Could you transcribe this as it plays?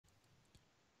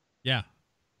Yeah.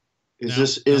 Is Now,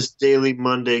 this is Daily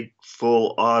Monday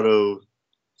full auto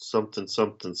something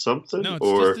something something no, it's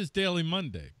just or his Daily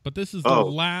Monday, but this is the oh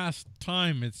last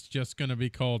time it's just going to be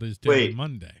called his Daily wait,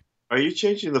 Monday. are you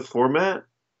changing the format?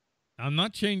 I'm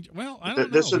not changing. Well, I don't know.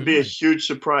 This would We be a might. huge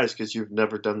surprise because you've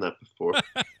never done that before.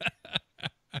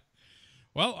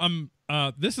 Well, I'm.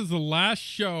 This is the last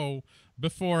show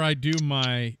before I do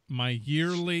my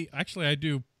yearly. Actually, I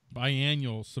do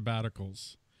biannual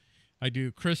sabbaticals. I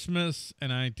do Christmas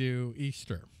and I do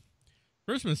Easter.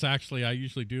 Christmas, actually, I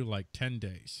usually do like 10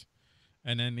 days,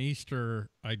 and then Easter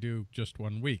I do just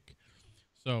 1 week.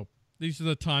 So these are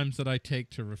the times that I take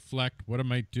to reflect. What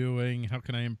am I doing? How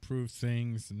can I improve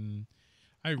things? And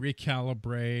I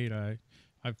recalibrate. I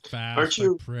Aren't fast. I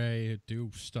you pray. I do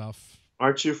stuff.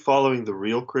 aren't you following the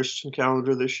real Christian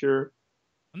calendar this year?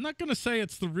 I'm not going to say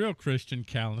it's the real Christian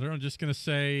calendar. I'm just going to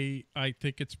say I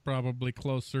think it's probably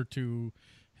closer to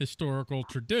historical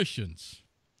traditions.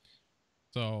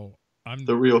 So I'm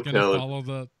The real going to calendar. follow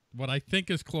the what I think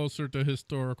is closer to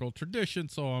historical tradition.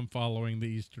 So I'm following the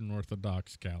Eastern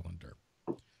Orthodox calendar.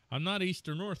 I'm not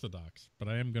Eastern Orthodox, but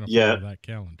I am going to follow Yet, that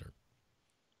calendar.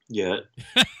 yet.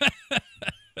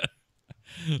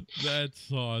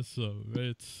 That's awesome.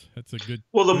 It's a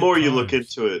Well, the good more you look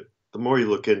times. into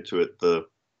it, the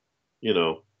you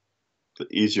know, the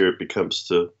easier it becomes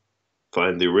to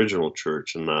find the original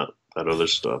church and not that other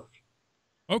stuff.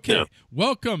 Yeah. Okay,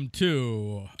 welcome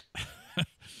to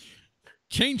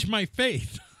Change My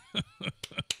Faith.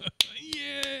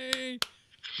 Yay!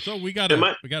 So we got Am a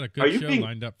I? we got a Are good you show being?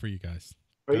 lined up for you guys.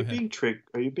 Are Go you ahead. being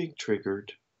Are you being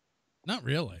triggered? Not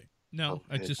really. No,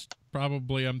 I Okay. just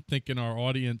probably I'm thinking our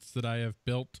audience that I have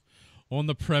built on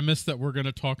the premise that we're going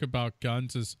to talk about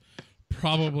guns is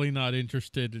probably not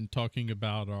interested in talking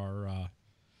about our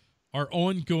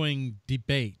ongoing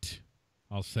debate,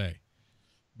 I'll say,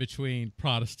 between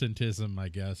Protestantism, I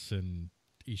guess, and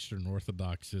Eastern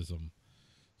Orthodoxism.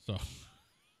 So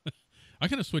I'm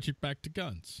going to switch it back to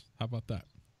guns. How about that?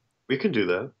 We can do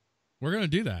that. We're going to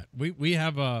do that. We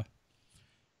have a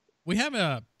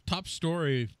top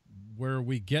story where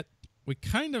we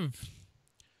kind of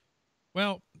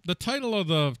well, the title of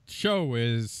the show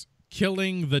is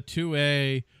Killing the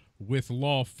 2A with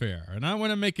Lawfare. And I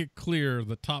want to make it clear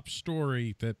the top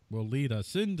story that will lead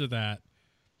us into that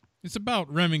is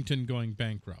about Remington going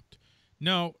bankrupt.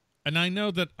 No, and I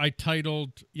know that I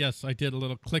titled, yes, I did a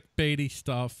little clickbaity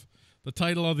stuff. The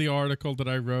title of the article that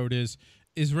I wrote is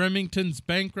Remington's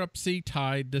bankruptcy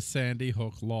tied to Sandy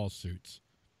Hook lawsuits?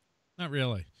 Not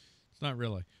really. It's not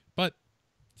really. But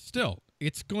still,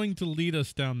 it's going to lead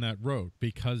us down that road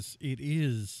because it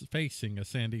is facing a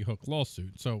Sandy Hook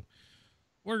lawsuit. So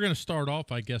we're going to start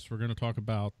off, I guess we're going to talk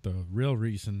about the real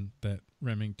reason that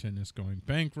Remington is going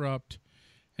bankrupt.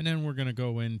 And then we're going to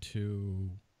go into,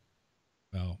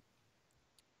 well,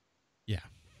 yeah.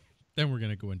 Then we're going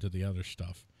to go into the other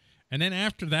stuff. And then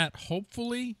after that,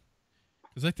 hopefully,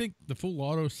 because I think the full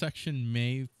auto section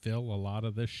may fill a lot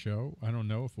of this show. I don't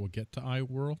know if we'll get to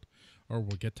iWorld or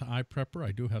we'll get to iPrepper.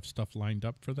 I do have stuff lined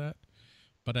up for that.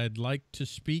 But I'd like to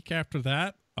speak after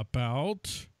that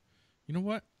about, you know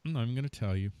what? I'm not even going to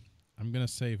tell you. I'm going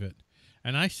to save it.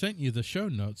 And I sent you the show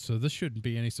notes, so this shouldn't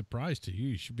be any surprise to you.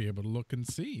 You should be able to look and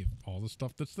see all the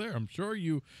stuff that's there. I'm sure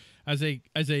you, as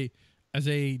a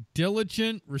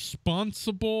diligent,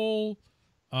 responsible,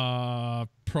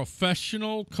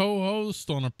 professional co-host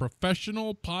on a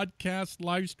professional podcast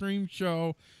live stream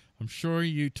show, I'm sure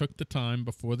you took the time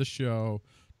before the show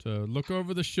to look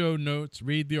over the show notes,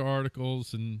 read the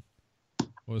articles, and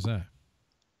what was that?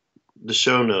 The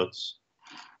show notes.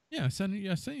 Yeah, I sent you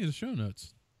the show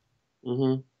notes.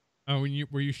 Mm-hmm. Oh,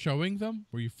 were you showing them?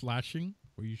 Were you flashing?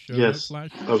 Were you show note Yes,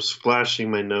 flashing? I was flashing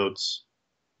my notes.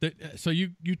 So you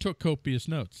took copious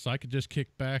notes, so I could just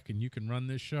kick back and you can run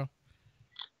this show.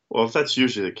 Well, that's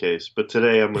usually the case, but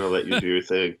today I'm going to let you do your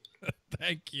thing.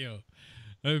 Thank you.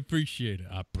 I appreciate it.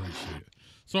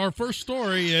 So our first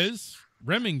story is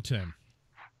Remington.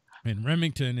 And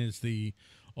Remington is the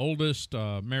oldest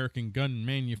American gun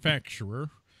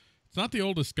manufacturer. It's not the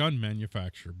oldest gun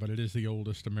manufacturer, but it is the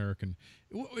oldest American.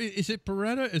 Is it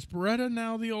Beretta? Is Beretta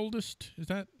now the oldest? Is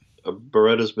that?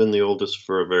 Beretta's been the oldest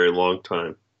for a very long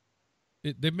time.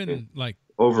 They've been like,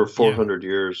 Over yeah. 400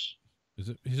 years.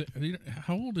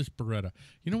 How old is Beretta?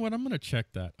 You know what? I'm going to check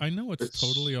that. I know it's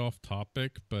totally off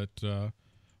topic, but I'm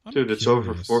Dude, it's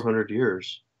over curious. 400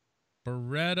 years.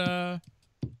 Beretta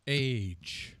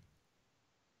age.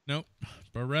 Nope.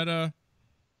 Beretta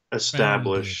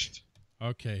Established. founded.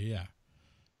 Okay, yeah.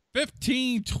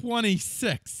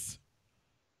 1526.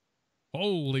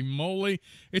 Holy moly.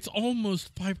 It's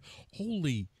almost five.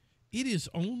 Holy. It is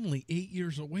only 8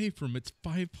 years away from its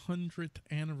 500th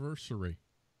anniversary.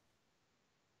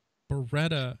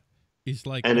 Beretta is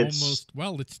like And almost,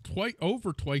 well, it's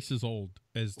over twice as old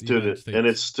as the United dude, and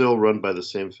it's States. still run by the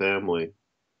same family.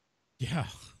 Yeah.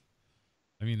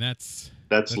 I mean, that's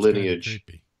That's kind of lineage.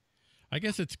 creepy. I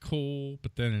guess it's cool,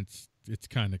 but then it's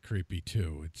kind of creepy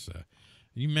too. It's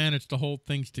you managed to hold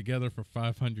things together for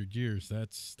 500 years.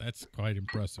 That's quite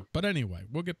impressive. But anyway,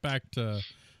 we'll get back to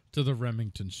the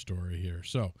Remington story here.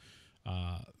 So,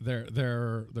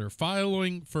 they're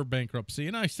filing for bankruptcy,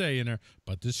 and I say in there,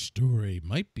 but this story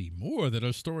might be more than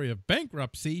a story of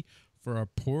bankruptcy for a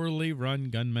poorly run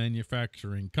gun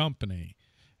manufacturing company.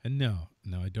 And no,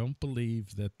 I don't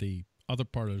believe that the other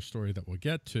part of the story that we'll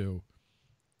get to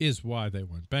is why they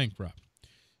went bankrupt.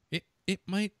 It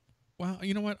might. Well,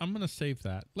 you know what? I'm going to save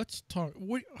that. Let's talk.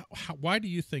 Why do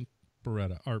you think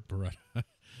Beretta?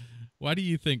 Why do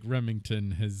you think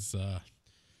Remington has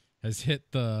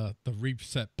hit the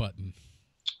reset button?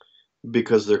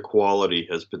 Because their quality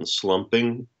has been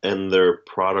slumping and their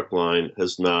product line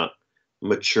has not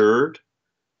matured,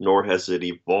 nor has it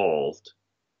evolved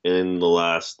in the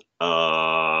last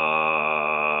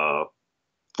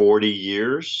 40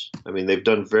 years. I mean, they've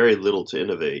done very little to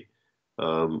innovate.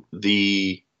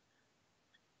 The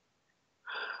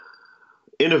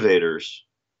innovators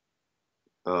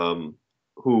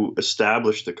who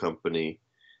established the company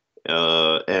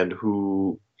and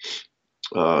who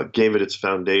gave it its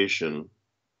foundation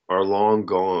are long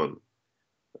gone.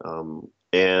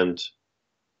 And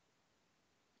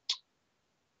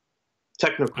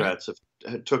technocrats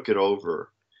have took it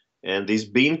over. And these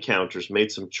bean counters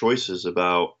made some choices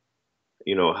about,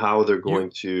 how they're going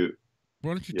to.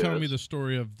 Why don't you tell me Yes. the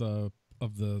story of the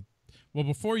well,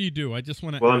 before you do, I just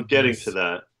want to Well, I'm add getting to this.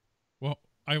 that. Well,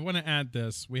 I want to add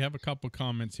this. We have a couple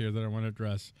comments here that I want to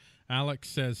address. Alex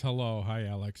says hello. Hi,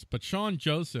 Alex. But Sean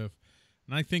Joseph,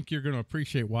 and I think you're going to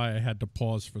appreciate why I had to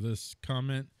pause for this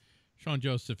comment. Sean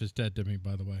Joseph is dead to me,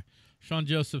 by the way. Sean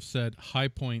Joseph said High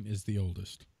Point is the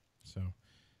oldest. So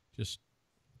just,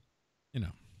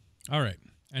 All right.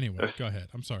 Anyway, go ahead.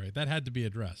 I'm sorry. That had to be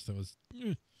addressed. That was,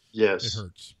 Yes. it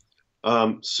hurts.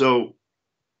 So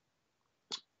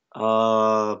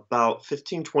about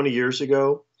 15, 20 years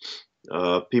ago,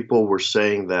 people were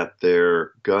saying that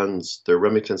their guns, their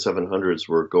Remington 700s,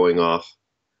 were going off,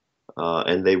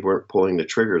 and they weren't pulling the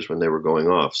triggers when they were going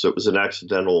off. So it was an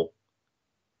accidental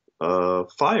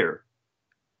fire,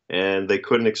 and they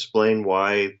couldn't explain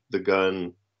why the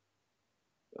gun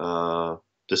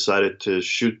decided to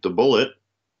shoot the bullet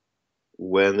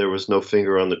when there was no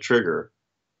finger on the trigger.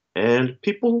 And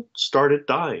people started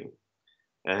dying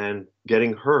and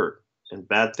getting hurt, and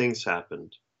bad things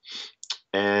happened.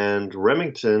 And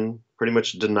Remington pretty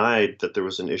much denied that there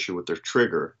was an issue with their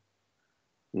trigger.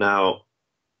 Now,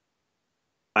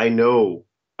 I know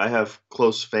I have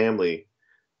close family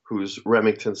whose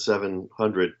Remington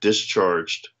 700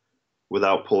 discharged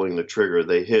without pulling the trigger.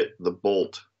 They hit the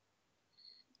bolt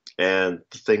and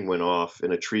the thing went off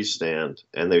in a tree stand,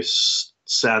 and they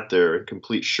sat there in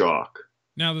complete shock.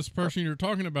 Now, this person you're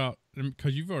talking about,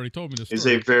 because you've already told me this story, is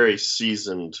a very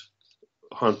seasoned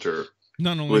hunter.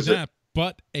 Not only that,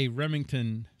 but a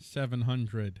Remington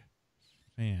 700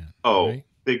 fan. Oh, right?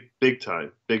 big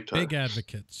time. Big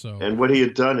advocate. So, and what he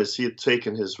had done is he had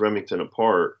taken his Remington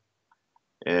apart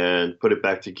and put it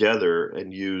back together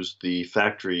and used the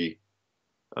factory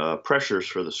pressures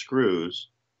for the screws,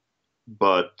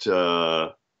 but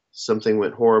something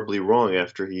went horribly wrong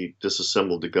after he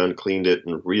disassembled the gun, cleaned it,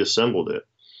 and reassembled it.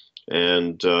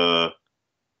 And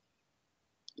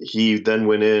he then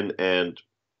went in and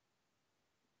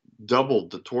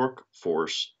doubled the torque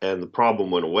force, and the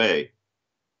problem went away.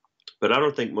 But I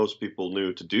don't think most people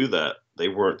knew to do that. They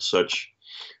weren't such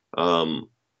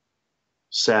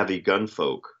savvy gun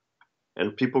folk,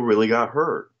 and people really got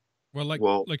hurt. Well,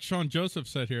 like Sean Joseph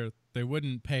said here, they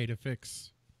wouldn't pay to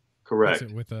fix correct.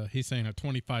 it with he's saying a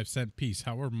 25-cent piece,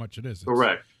 however much it is. It's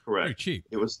correct. Very cheap.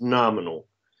 It was nominal.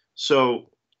 So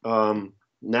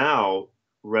now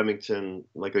Remington,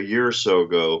 like a year or so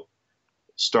ago,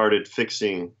 started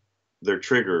fixing their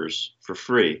triggers for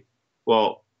free.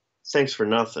 Well, thanks for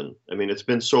nothing. I mean, it's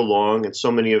been so long, and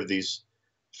so many of these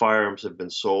firearms have been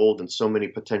sold, and so many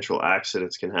potential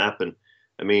accidents can happen.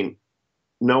 I mean,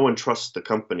 no one trusts the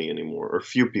company anymore, or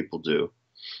few people do.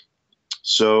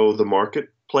 So the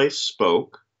marketplace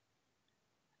spoke,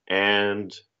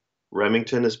 and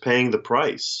Remington is paying the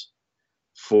price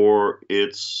for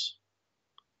its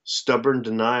stubborn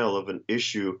denial of an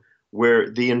issue where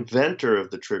the inventor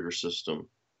of the trigger system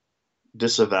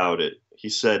disavowed it. He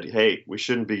said, "Hey, we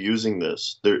shouldn't be using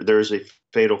this. There's a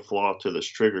fatal flaw to this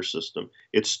trigger system.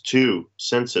 It's too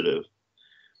sensitive."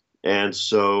 And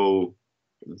so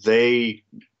they,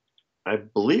 I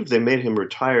believe they made him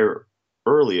retire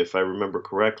early, if I remember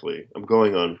correctly. I'm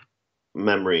going on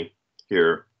memory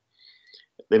here.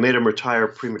 They made him retire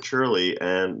prematurely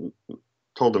and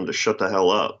told him to shut the hell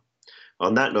up.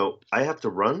 On that note, I have to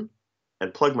run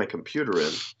and plug my computer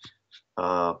in.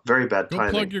 Very bad Go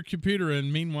plug timing. your computer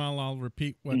in. Meanwhile, I'll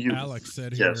repeat what You, Alex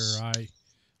said here. yes,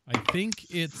 I think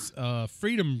it's a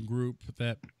Freedom Group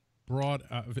that brought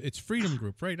it's Freedom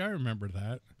Group, right? I remember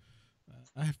that.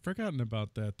 I've forgotten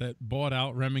about that. That bought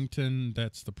out Remington.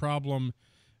 That's the problem.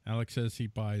 Alex says he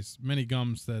buys many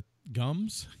gums that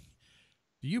gums.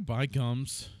 Do you buy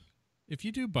gums? If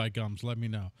you do buy gums, let me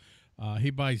know. He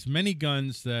buys many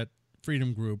guns that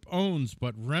Freedom Group owns,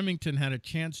 but Remington had a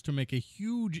chance to make a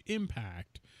huge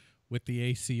impact with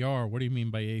the ACR. What do you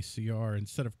mean by ACR?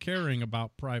 Instead of caring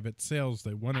about private sales,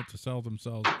 they wanted to sell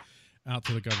themselves out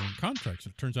to the government contracts.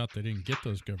 It turns out they didn't get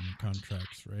those government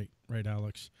contracts, right? Right,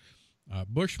 Alex?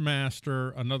 Bushmaster,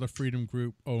 another Freedom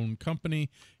Group owned company,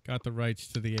 got the rights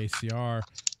to the ACR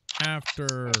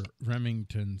after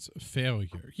Remington's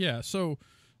failure. Yeah, so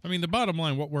I mean the bottom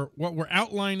line, what we're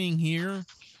outlining here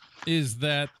is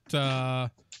that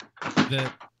that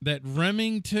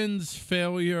Remington's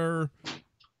failure,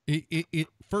 it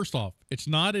first off, it's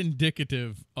not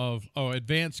indicative of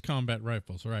advanced combat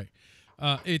rifles, right?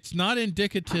 It's not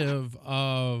indicative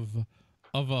of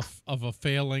a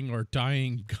failing or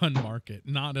dying gun market,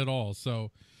 not at all.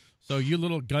 So you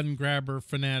little gun grabber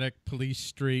fanatic, police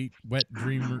street wet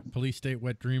dreamer, police state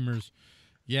wet dreamers,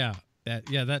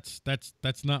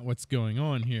 that's not what's going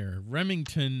on here.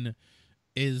 Remington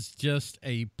is just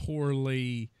a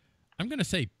poorly, I'm going to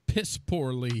say piss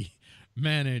poorly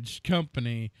managed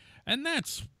company, and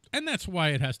that's why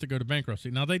it has to go to bankruptcy.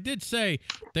 Now they did say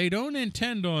they don't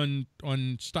intend on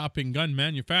stopping gun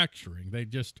manufacturing.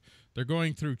 They're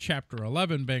going through Chapter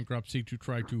 11 bankruptcy to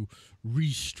try to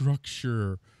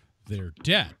restructure their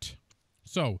debt.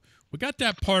 So we got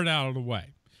that part out of the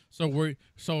way. So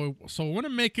I want to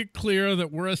make it clear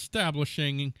that we're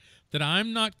establishing that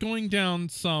I'm not going down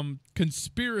some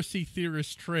conspiracy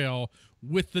theorist trail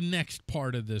with the next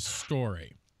part of this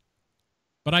story.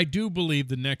 But I do believe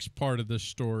the next part of this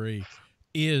story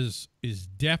is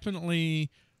definitely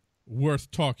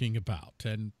worth talking about.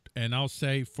 And I'll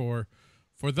say for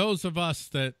those of us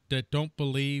that don't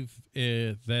believe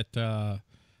that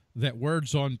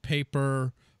words on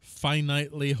paper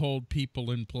finitely hold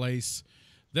people in place,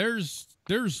 there's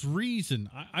reason.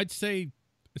 I'd say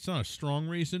it's not a strong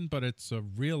reason, but it's a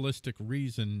realistic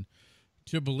reason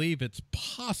to believe it's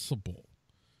possible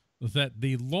that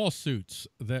the lawsuits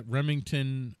that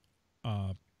Remington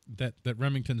that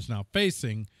Remington's now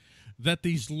facing, that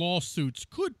these lawsuits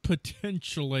could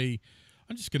potentially,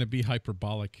 I'm just going to be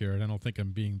hyperbolic here, and I don't think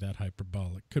I'm being that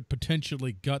hyperbolic, could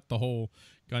potentially gut the whole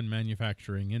gun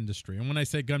manufacturing industry. And when I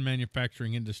say gun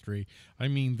manufacturing industry, I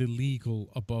mean the legal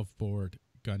above board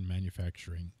gun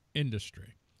manufacturing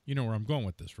industry. You know where I'm going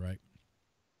with this, right?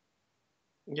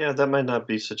 yeah, that might not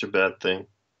be such a bad thing.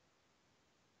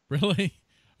 Really?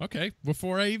 Okay,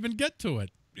 before I even get to it,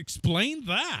 explain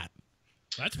that.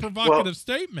 That's a Well, provocative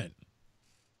statement.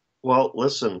 well,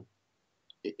 listen,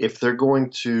 if they're going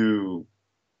to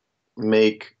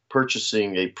make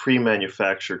purchasing a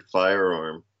pre-manufactured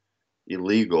firearm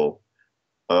illegal,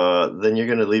 then you're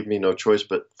going to leave me no choice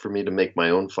but for me to make my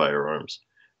own firearms.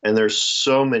 And there's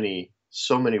so many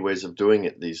ways of doing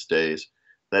it these days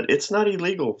that it's not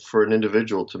illegal for an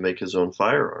individual to make his own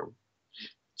firearm.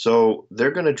 So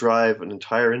they're going to drive an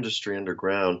entire industry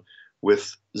underground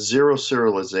with zero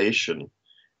serialization,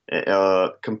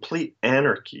 complete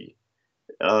anarchy.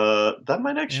 That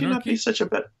might actually not be Anarchy? such a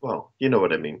bad. Well, you know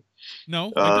what I mean.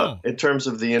 No, I don't. In terms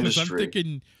of the Because I'm industry,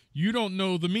 thinking you don't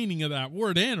know the meaning of that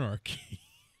word anarchy.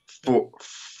 for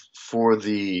for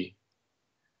the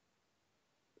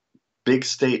big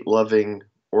state loving,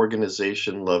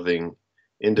 organization loving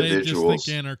They just think individuals.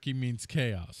 anarchy means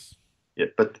chaos. Yeah,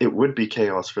 but it would be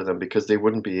chaos for them because they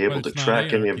wouldn't be But able to it's not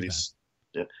track any of anarchy then. these.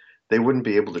 Yeah, they wouldn't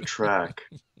be able to track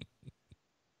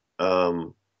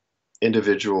um,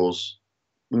 individuals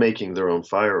making their own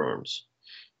firearms.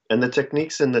 And the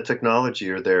techniques and the technology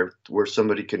are there where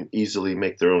somebody can easily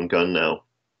make their own gun now.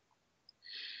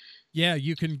 Yeah,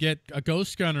 you can get a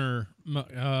ghost gunner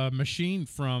machine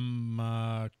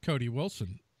from Cody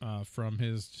Wilson from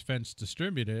his Fence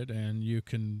Distributed, and you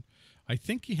can. I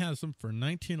think he has them for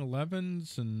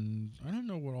 1911s, and I don't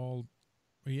know what all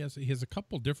he has. He has a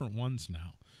couple different ones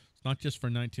now. not just for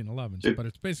 1911s, Dude. but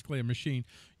it's basically a machine.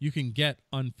 You can get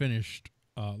unfinished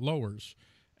lowers,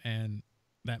 and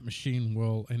that machine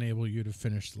will enable you to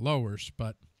finish the lowers.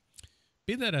 But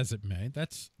be that as it may,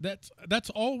 that's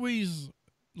always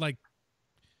like,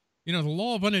 you know, the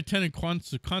law of unintended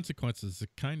consequences. It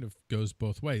kind of goes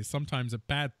both ways. Sometimes a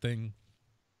bad thing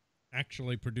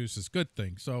actually produces good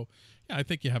things. So yeah, I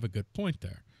think you have a good point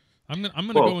there. I'm gonna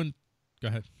Well, go and go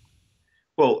ahead.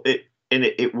 well, it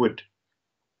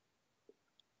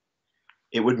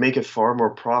would make it far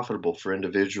more profitable for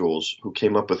individuals who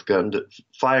came up with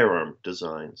firearm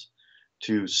designs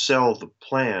to sell the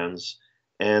plans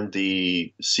and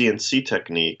the CNC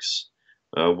techniques,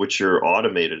 which are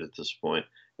automated at this point.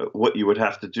 What you would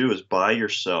have to do is buy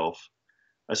yourself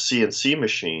a CNC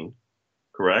machine,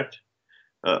 correct?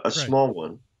 A Right. small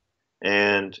one,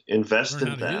 and invest Learn in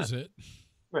how to that. use it.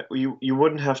 Right. You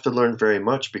wouldn't have to learn very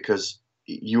much because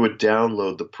you would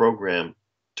download the program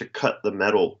to cut the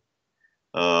metal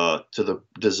to the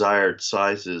desired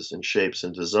sizes and shapes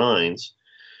and designs.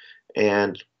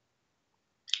 And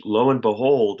lo and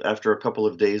behold, after a couple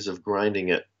of days of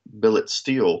grinding at billet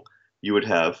steel, you would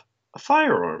have a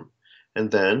firearm.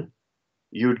 And then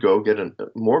you would go get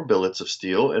more billets of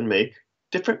steel and make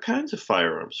different kinds of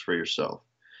firearms for yourself.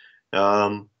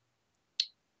 Um,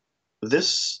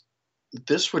 this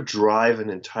this would drive an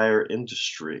entire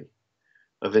industry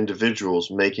of individuals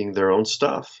making their own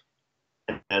stuff.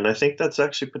 And I think that's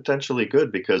actually potentially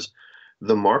good because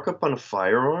the markup on a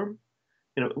firearm,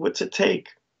 what's it take?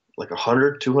 Like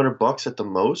 100, 200 bucks at the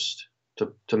most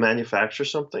to manufacture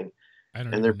something, I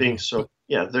don't and they're even being know, but sold.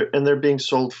 Yeah, they're being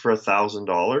sold for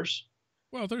 $1,000.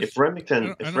 well, If there's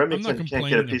Remington if I'm not Remington can't get a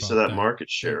complaining piece of about that that. market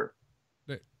They, share,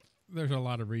 there's a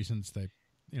lot of reasons they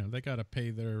got to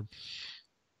pay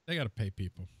they got to pay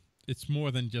people. It's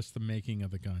more than just the making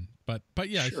of the gun. But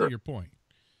yeah, I see sure, your point.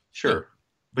 Still, sure, you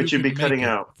but you'd be can make cutting it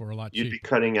out for a lot you'd be cheaper.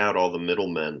 cutting out all the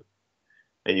middlemen,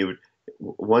 and you would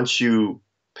once you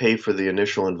pay for the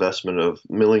initial investment of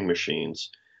milling machines,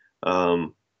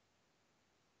 um,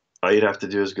 all you'd have to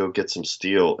do is go get some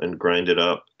steel and grind it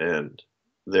up, and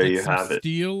there Get you some have it.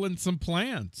 steel and some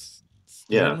plants.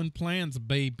 Yeah, Steel and plants,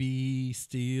 baby.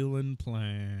 Steel and and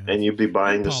plants. you'd be And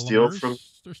buying the steel from,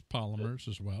 polymers. There's polymers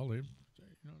as well. They, you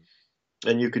know,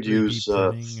 and you could 3D use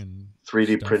printing and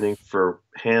 3D printing stuff. for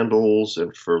handles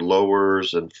and for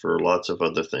lowers and for lots of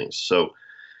other things. So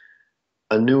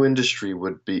a new industry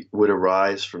would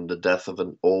arise from the death of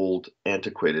an old,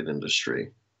 antiquated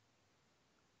industry.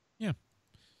 Yeah.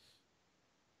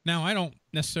 Now, I don't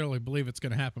necessarily believe it's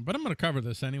going to happen, but I'm going to cover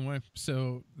this anyway.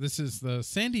 So, this is the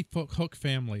Sandy Hook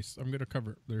families. I'm going to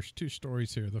cover, there's two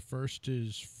stories here. The first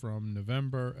is from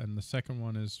November, and the second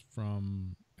one is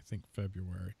from, I think,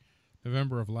 February.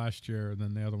 November of last year, and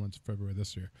then the other one's February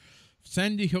this year.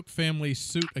 Sandy Hook family's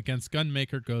suit against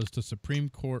gunmaker goes to Supreme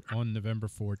Court on November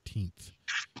 14th.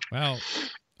 Well,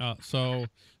 so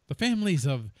the families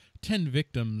of 10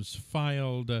 victims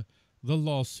filed the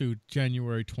lawsuit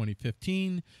January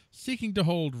 2015, seeking to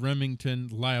hold Remington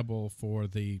liable for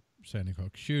the Sandy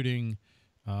Hook shooting.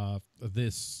 The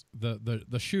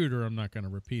shooter, I'm not going to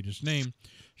repeat his name,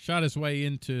 shot his way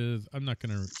into, I'm not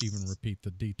going to even repeat the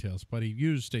details, but he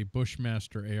used a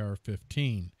Bushmaster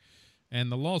AR-15. And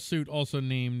the lawsuit also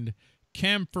named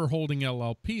Camphor Holding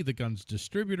LLP, the gun's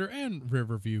distributor, and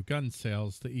Riverview Gun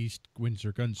Sales, the East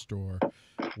Windsor gun store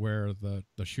where the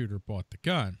shooter bought the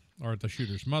gun, or the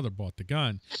shooter's mother bought the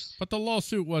gun. But the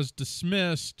lawsuit was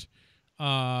dismissed in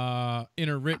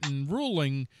a written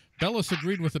ruling. Bellis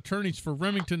agreed with attorneys for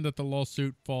Remington that the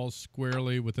lawsuit falls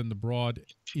squarely within the broad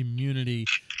immunity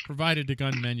provided to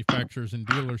gun manufacturers and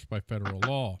dealers by federal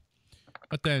law.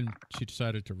 But then she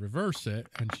decided to reverse it,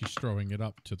 and she's throwing it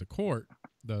up to the court.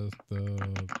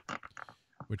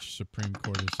 Which Supreme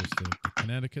Court is this? The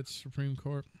Connecticut Supreme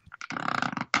Court.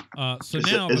 So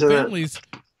now the families,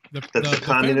 that's the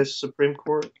communist Supreme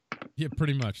Court? Yeah,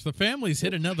 pretty much. The families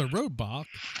hit another blow block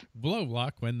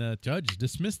when the judge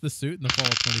dismissed the suit in the fall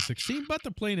of 2016, but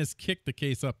the plaintiffs kicked the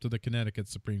case up to the Connecticut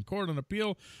Supreme Court on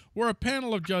appeal, where a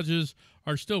panel of judges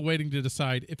are still waiting to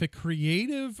decide if a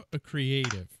creative,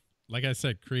 like I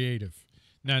said, creative.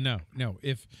 No.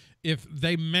 If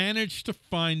they manage to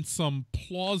find some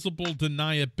plausible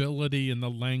deniability in the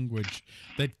language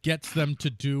that gets them to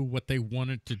do what they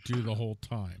wanted to do the whole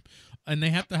time, and they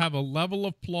have to have a level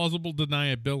of plausible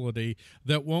deniability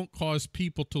that won't cause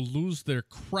people to lose their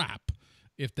crap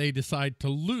if they decide to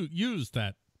use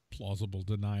that plausible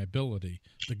deniability,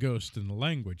 the ghost in the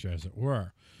language, as it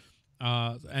were.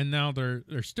 And now they're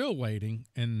still waiting,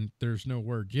 and there's no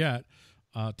word yet.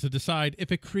 To decide if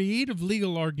a creative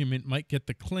legal argument might get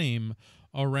the claim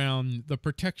around the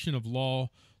protection of law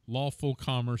Lawful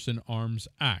Commerce in Arms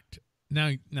Act.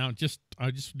 Now, I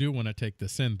just do want to take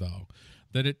this in though,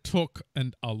 that it took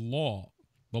a law,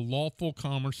 the Lawful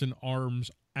Commerce in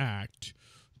Arms Act,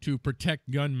 to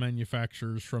protect gun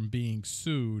manufacturers from being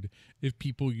sued if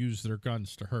people use their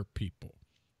guns to hurt people.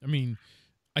 I mean,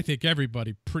 I think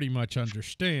everybody pretty much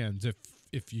understands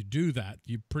if you do that,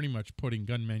 you're pretty much putting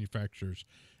gun manufacturers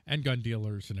and gun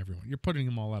dealers and everyone, you're putting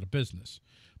them all out of business.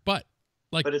 But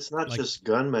But it's not just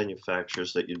gun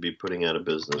manufacturers that you'd be putting out of I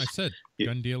business. said,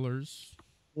 gun dealers.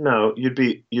 No, you'd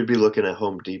be looking at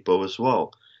Home Depot as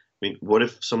well. I mean, what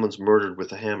if someone's murdered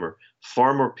with a hammer?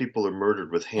 Far more people are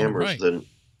murdered with Oh, hammers right. than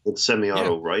with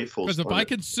semi-auto Yeah. rifles. Because if I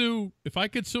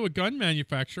could sue a gun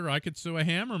manufacturer, I could sue a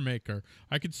hammer maker,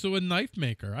 I could sue a knife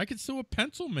maker, I could sue a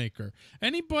pencil maker.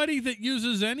 Anybody that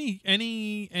uses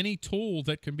any tool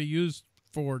that can be used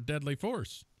for deadly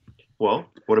force.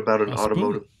 Well, what about an A spoon.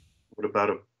 automotive? What about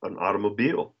an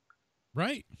automobile?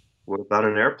 Right. What about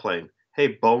an airplane?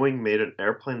 Hey, Boeing made an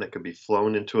airplane that could be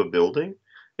flown into a building.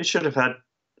 It should have had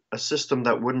a system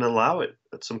that wouldn't allow it,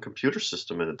 some computer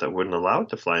system in it that wouldn't allow it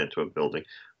to fly into a building.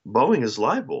 Boeing is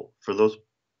liable for those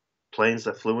planes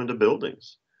that flew into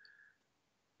buildings.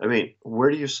 I mean, where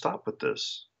do you stop with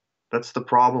this? That's the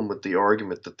problem with the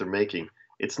argument that they're making.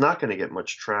 It's not going to get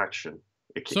much traction.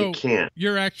 So It can't.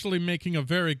 you're actually making a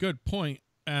very good point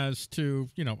as to,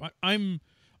 I'm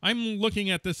looking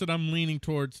at this and I'm leaning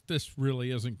towards this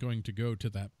really isn't going to go to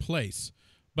that place.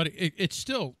 But it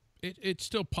still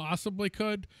possibly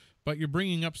could, but you're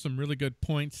bringing up some really good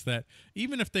points that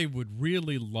even if they would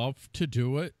really love to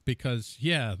do it, because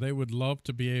yeah, they would love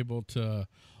to be able to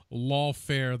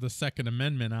lawfare the Second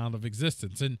Amendment out of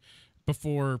existence. And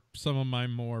before some of my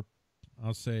more,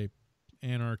 I'll say,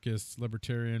 anarchist,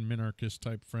 libertarian, minarchist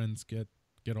type friends get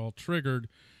all triggered,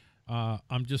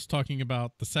 I'm just talking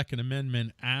about the Second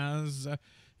Amendment as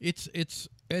it's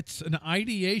an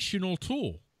ideational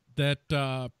tool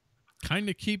that kind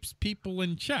of keeps people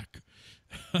in check.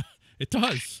 It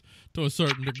does to a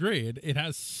certain degree. It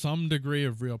has some degree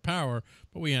of real power,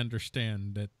 but we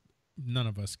understand that none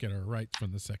of us get our rights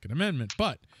from the Second Amendment.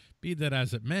 But be that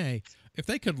as it may, if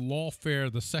they could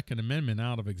lawfare the Second Amendment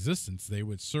out of existence, they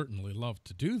would certainly love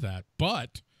to do that.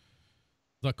 But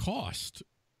the cost,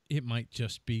 it might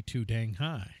just be too dang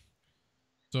high.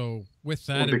 So with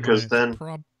that in mind,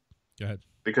 go ahead.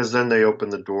 Because then they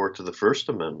open the door to the First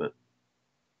Amendment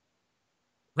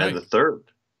and the Third,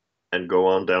 and go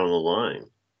on down the line.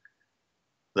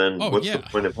 Then what's the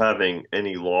point of having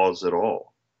any laws at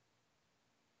all?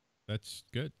 That's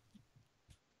good.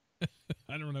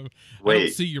 I don't know. Wait, I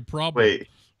don't see your problem. Wait.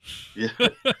 Yeah.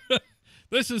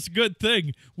 This is a good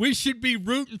thing. We should be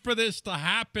rooting for this to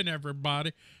happen,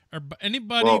 everybody.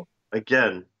 Anybody. Well,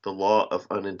 again, the law of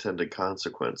unintended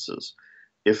consequences.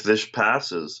 If this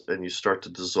passes and you start to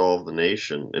dissolve the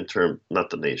nation not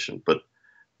the nation, but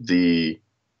the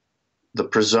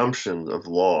presumption of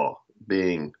law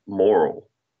being moral.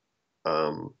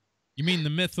 You mean the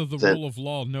myth of the rule of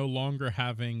law no longer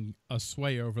having a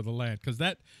sway over the land? Because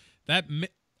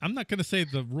I'm not going to say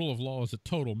the rule of law is a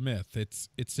total myth.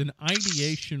 It's an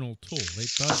ideational tool.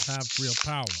 It does have real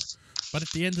power, but at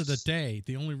the end of the day,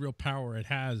 the only real power it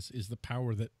has is the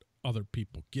power that other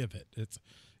people give it.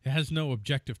 It has no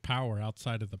objective power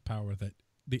outside of the power that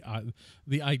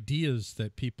the ideas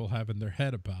that people have in their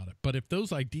head about it. But if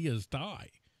those ideas die,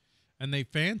 and they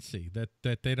fancy that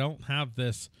they don't have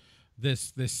this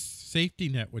safety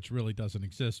net, which really doesn't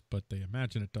exist, but they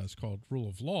imagine it does, called rule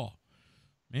of law,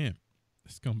 man,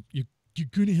 you're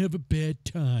gonna have a bad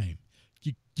time.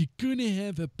 You're gonna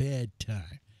have a bad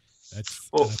time. And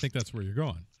I think that's where you're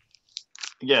going.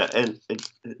 Yeah, and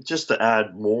just to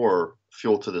add more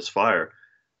fuel to this fire,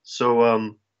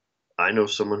 so I know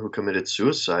someone who committed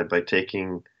suicide by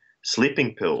taking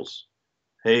sleeping pills.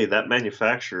 Hey, that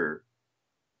manufacturer,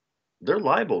 they're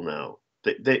liable now.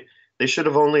 They should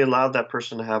have only allowed that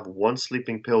person to have one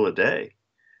sleeping pill a day.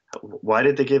 Why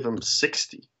did they give him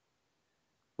 60?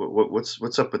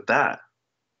 What's up with that?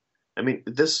 I mean,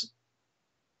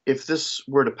 if this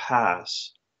were to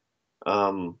pass,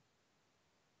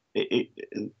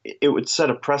 it would set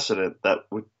a precedent that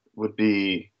would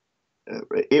be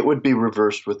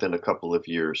reversed within a couple of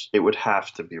years. It would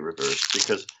have to be reversed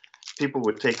because people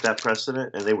would take that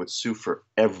precedent and they would sue for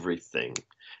everything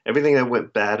that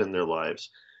went bad in their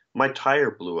lives. My tire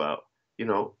blew out.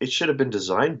 It should have been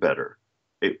designed better.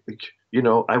 I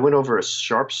went over a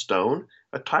sharp stone.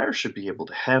 A tire should be able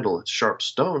to handle a sharp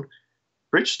stone.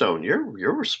 Bridgestone,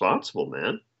 you're responsible,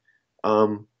 man.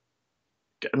 I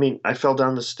mean, I fell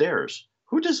down the stairs.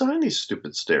 Who designed these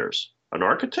stupid stairs? An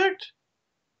architect?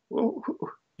 Well,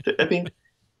 I mean,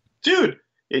 dude,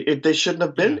 They shouldn't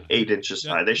have Yeah, been 8 inches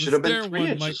yeah. high. They The should have been stair three one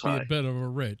inches might be a high. bit of a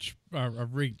reach, but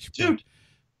Dude,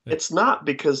 it's not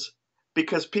because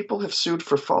people have sued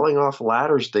for falling off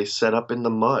ladders they set up in the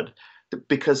mud.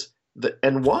 Because the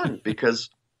and won you because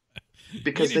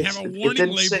didn't they have a it warning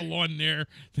didn't say label on there.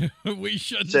 We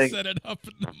shouldn't saying, set it up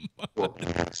in the well,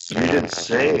 mud. you didn't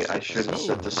say I shouldn't Whoa.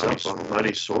 set this up on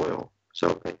muddy soil.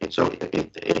 So it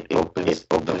opens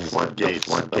the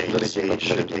floodgates of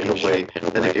litigation in a way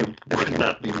that it would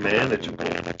not be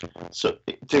manageable. So,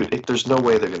 dude, there's no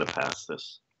way they're going to pass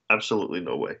this. Absolutely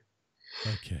no way.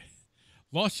 Okay.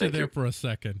 Lost you Thank there you. for a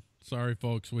second. Sorry,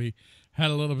 folks. We had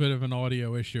a little bit of an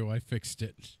audio issue. I fixed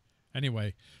it.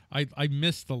 Anyway, I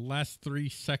missed the last 3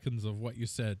 seconds of what you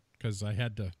said because I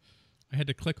had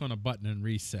to click on a button and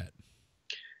reset.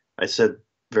 I said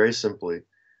very simply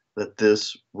that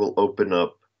this will open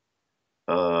up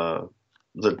uh,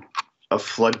 the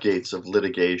floodgates of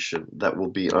litigation that will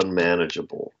be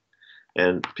unmanageable,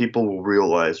 and people will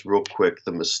realize real quick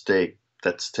the mistake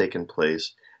that's taken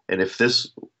place. And if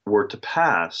this were to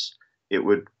pass, it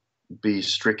would be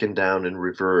stricken down and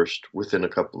reversed within a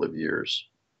couple of years.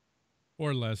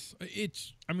 Or less.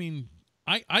 I mean,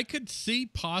 I could see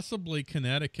possibly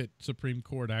Connecticut Supreme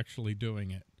Court actually doing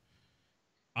it.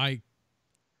 I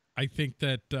think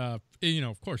that,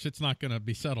 of course, it's not going to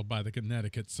be settled by the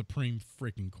Connecticut Supreme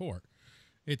freaking Court.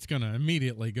 It's going to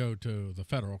immediately go to the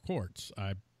federal courts. I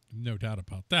have no doubt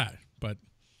about that. But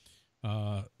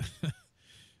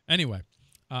anyway,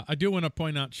 I do want to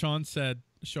point out Sean said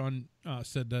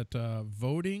that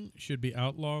voting should be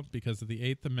outlawed because of the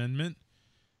Eighth Amendment.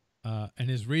 And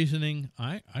his reasoning,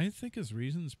 I think his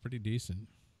reason is pretty decent.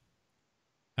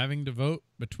 Having to vote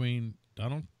between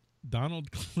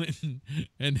Donald Clinton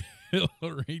and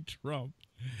Hillary Trump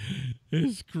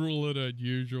is cruel and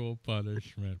unusual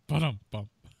punishment. Ba-dum-bum.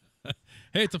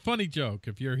 Hey, it's a funny joke.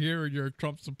 If you're here and you're a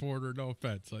Trump supporter, no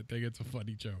offense. I think it's a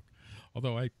funny joke.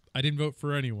 Although I didn't vote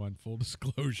for anyone, full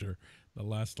disclosure, the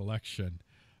last election.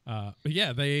 But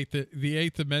yeah, the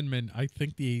Eighth Amendment, I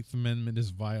think the Eighth Amendment is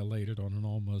violated on an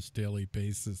almost daily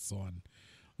basis on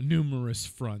numerous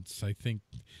fronts. I think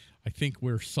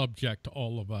we're subject,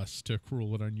 all of us, to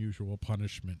cruel and unusual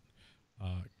punishment.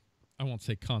 I won't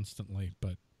say constantly,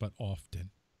 but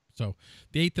often. So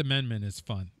the Eighth Amendment is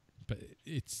fun, but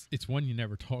it's one you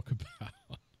never talk about.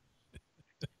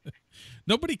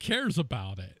 Nobody cares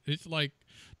about it. It's like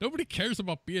nobody cares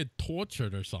about being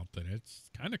tortured or something. It's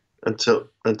kind of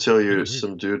until you're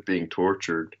some dude being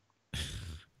tortured.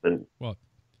 And well,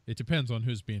 it depends on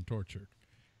who's being tortured.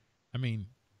 I mean,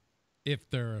 if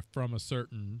they're from a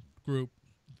certain group,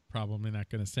 probably not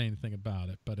going to say anything about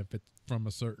it. But if it's from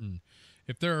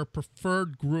if there are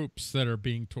preferred groups that are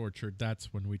being tortured,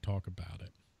 that's when we talk about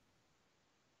it.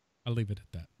 I'll leave it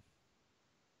at that.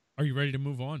 Are you ready to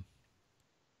move on?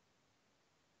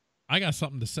 I got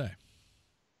something to say.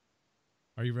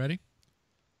 Are you ready?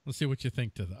 Let's see what you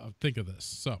think of this.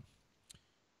 So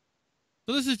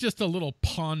this is just a little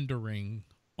pondering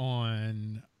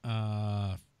on.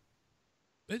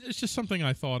 It's just something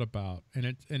I thought about,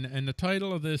 and the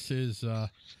title of this is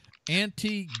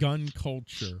 "Anti-Gun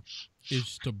Culture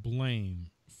is to Blame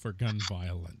for Gun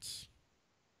Violence."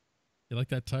 You like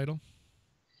that title?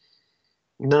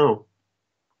 No.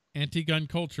 Anti-gun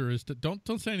culture is to don't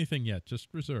say anything yet. Just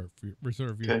reserve your.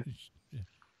 Okay.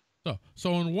 Yeah.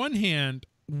 So on one hand,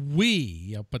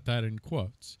 I'll put that in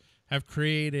quotes, have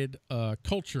created a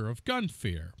culture of gun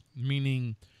fear,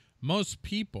 meaning most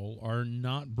people are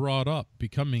not brought up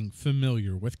becoming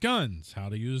familiar with guns, how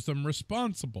to use them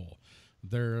responsible,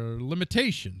 their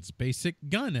limitations, basic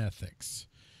gun ethics.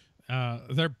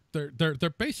 They're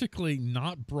basically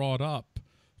not brought up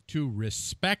to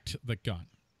respect the gun.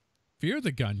 Fear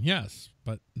the gun, yes,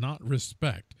 but not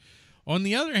respect. On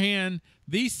the other hand,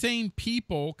 these same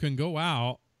people can go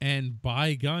out and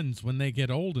buy guns when they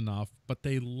get old enough, but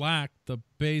they lack the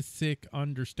basic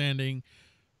understanding,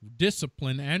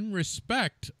 discipline, and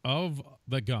respect of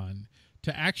the gun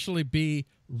to actually be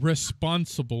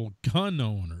responsible gun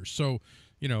owners. So,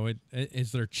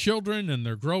 as they're children and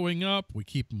they're growing up, we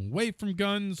keep them away from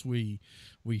guns. We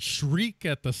shriek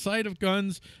at the sight of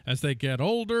guns. As they get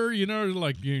older,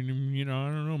 like, I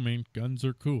don't know, man, guns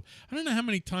are cool. I don't know how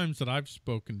many times that I've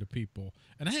spoken to people,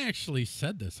 and I actually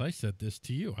said this. I said this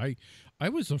to you. I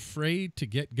was afraid to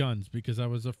get guns because I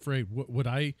was afraid. Would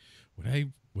I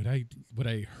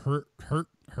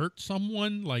hurt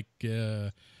someone? Like,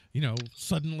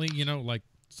 suddenly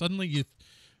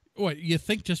you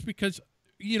think just because.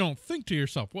 You don't think to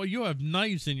yourself, well, you have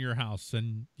knives in your house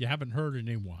and you haven't hurt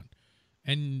anyone.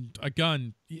 And a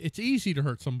gun, it's easy to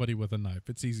hurt somebody with a knife.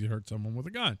 It's easy to hurt someone with a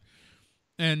gun.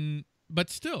 But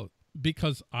still,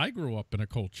 because I grew up in a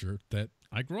culture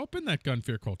I grew up in that gun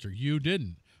fear culture. You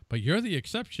didn't, but you're the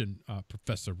exception,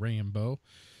 Professor Rambo.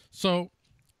 So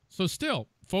still,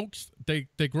 folks, they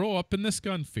grow up in this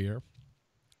gun fear,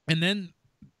 and then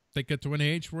they get to an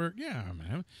age where, yeah,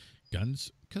 man,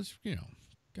 guns, because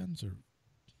guns are,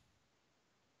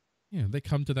 they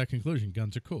come to that conclusion.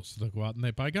 Guns are cool, so they go out and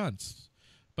they buy guns.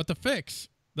 But the fix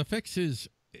is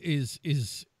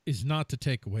not to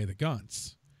take away the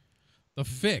guns. The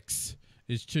fix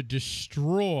is to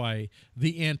destroy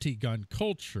the anti-gun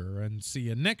culture and see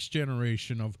a next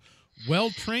generation of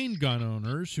well-trained gun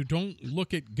owners who don't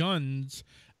look at guns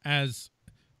as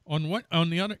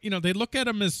they look at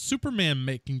them as Superman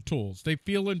making tools. They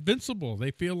feel invincible.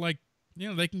 They feel like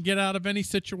they can get out of any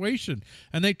situation,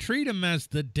 and they treat them as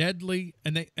the deadly,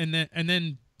 and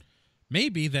then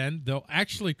maybe then they'll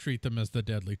actually treat them as the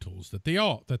deadly tools that they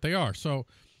are. So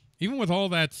even with all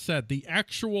that said, the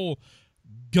actual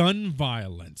gun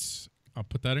violence, I'll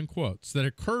put that in quotes, that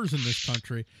occurs in this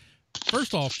country,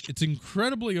 first off, it's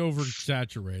incredibly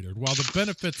over-exaggerated, while the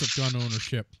benefits of gun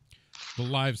ownership, the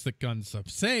lives that guns have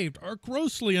saved, are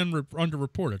grossly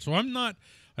underreported. So I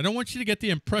don't want you to get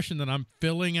the impression that I'm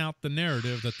filling out the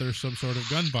narrative that there's some sort of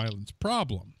gun violence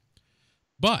problem.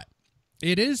 But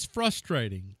it is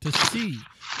frustrating to see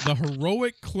the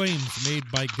heroic claims made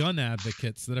by gun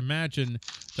advocates that imagine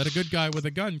that a good guy with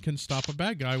a gun can stop a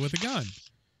bad guy with a gun.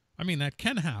 I mean, that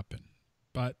can happen,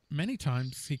 but many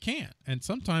times he can't. And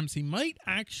sometimes he might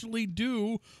actually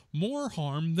do more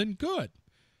harm than good.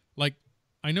 Like,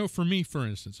 I know for me, for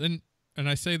instance, and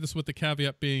I say this with the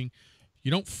caveat being, you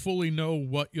don't fully know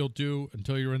what you'll do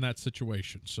until you're in that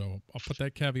situation. So I'll put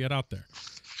that caveat out there.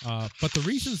 But the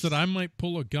reasons that I might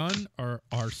pull a gun are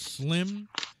slim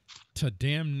to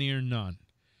damn near none.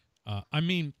 I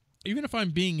mean, even if I'm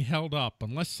being held up,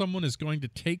 unless someone is going to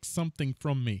take something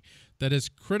from me that is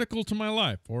critical to my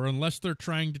life, or unless they're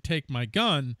trying to take my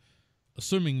gun,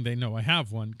 assuming they know I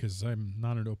have one because I'm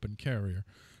not an open carrier,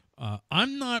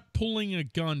 I'm not pulling a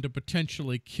gun to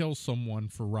potentially kill someone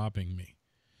for robbing me.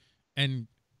 And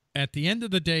at the end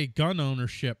of the day, gun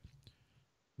ownership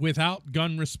without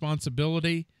gun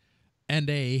responsibility and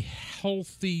a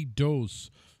healthy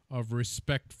dose of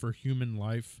respect for human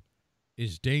life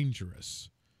is dangerous.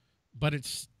 But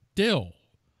it's still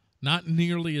not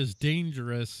nearly as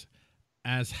dangerous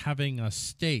as having a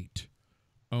state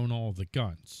own all the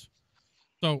guns.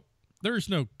 So there's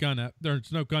no gun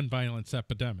violence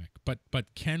epidemic,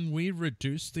 but can we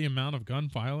reduce the amount of gun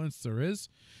violence there is?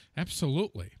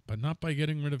 Absolutely, but not by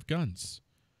getting rid of guns.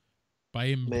 By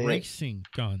embracing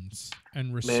guns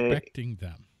and respecting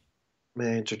them.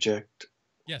 May I interject?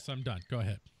 Yes, I'm done. Go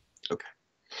ahead. Okay.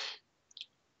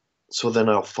 So then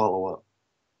I'll follow up.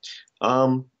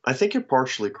 I think you're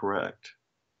partially correct.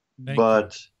 Thank you.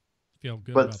 Feel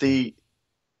good but about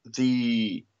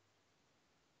the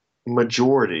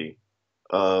majority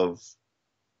of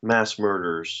mass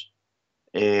murders,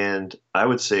 and I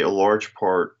would say a large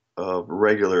part of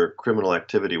regular criminal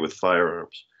activity with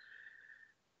firearms,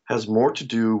 has more to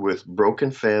do with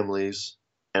broken families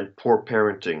and poor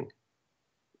parenting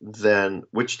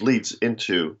which leads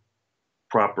into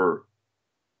proper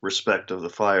respect of the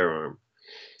firearm.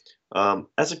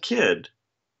 As a kid,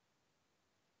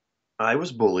 I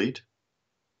was bullied,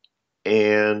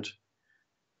 and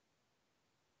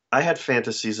I had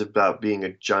fantasies about being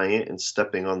a giant and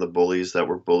stepping on the bullies that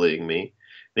were bullying me.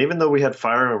 And even though we had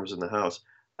firearms in the house,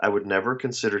 I would never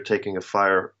consider taking a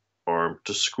firearm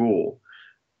to school.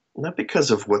 Not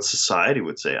because of what society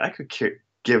would say. I could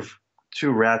give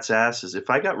two rats' asses. If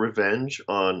I got revenge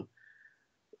on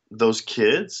those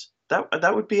kids,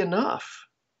 that would be enough.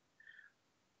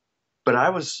 But I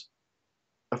was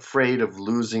afraid of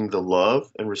losing the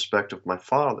love and respect of my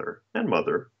father and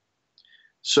mother.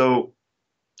 So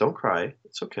don't cry.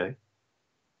 It's okay.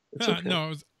 It's okay.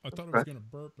 No, I thought I was going to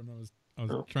burp, and I was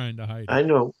trying to hide it. I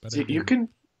know. You can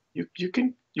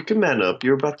man up.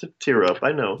 You're about to tear up.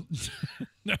 I know.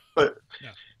 No.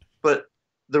 But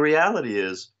the reality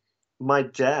is, my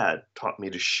dad taught me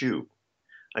to shoot.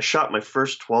 I shot my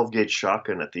first 12-gauge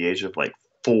shotgun at the age of like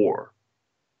 4.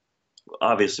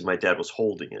 Obviously, my dad was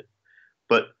holding it.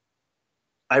 But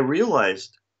I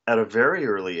realized at a very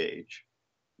early age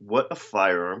what a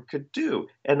firearm could do.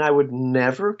 And I would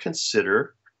never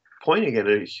consider pointing it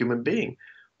at a human being.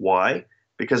 Why?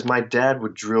 Because my dad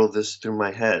would drill this through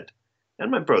my head and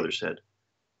my brother's head.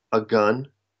 A gun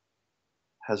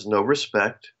has no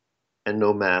respect and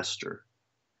no master.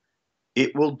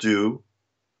 It will do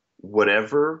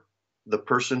whatever the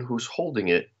person who's holding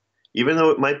it, even though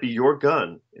it might be your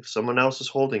gun, if someone else is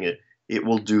holding it, it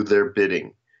will do their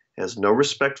bidding. It has no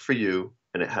respect for you,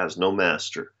 and it has no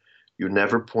master. You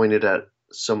never point it at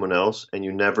someone else, and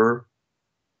you never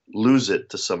lose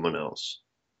it to someone else.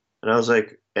 And I was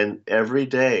like, and every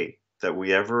day that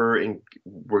we ever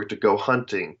were to go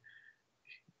hunting,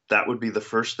 that would be the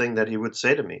first thing that he would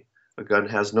say to me. A gun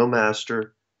has no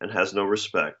master and has no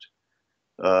respect.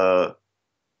 Uh,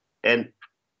 and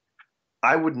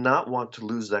I would not want to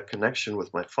lose that connection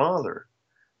with my father.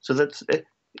 So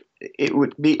it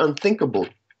would be unthinkable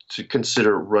to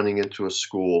consider running into a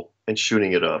school and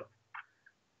shooting it up.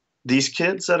 These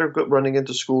kids that are running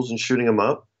into schools and shooting them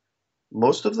up,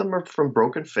 most of them are from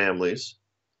broken families.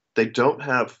 They don't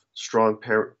have strong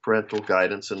parental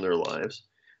guidance in their lives,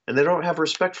 and they don't have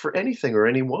respect for anything or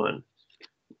anyone.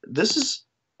 This is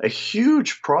a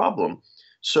huge problem.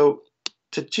 So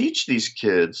to teach these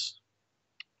kids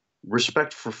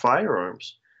respect for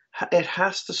firearms, it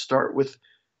has to start with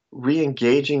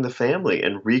re-engaging the family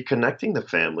and reconnecting the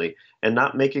family and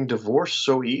not making divorce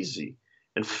so easy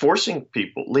and forcing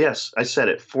people, yes, I said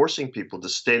it, forcing people to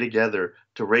stay together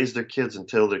to raise their kids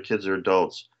until their kids are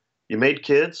adults. You made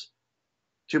kids?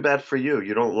 Too bad for you.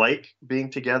 You don't like being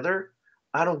together?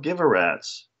 I don't give a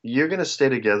rat's. You're going to stay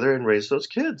together and raise those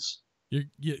kids.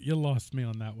 You lost me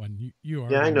on that one. You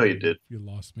Yeah, I already know you did. You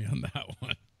lost me on that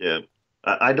one. Yeah.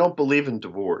 I don't believe in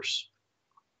divorce.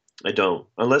 I don't.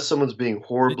 Unless someone's being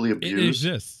horribly abused. It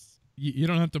exists. You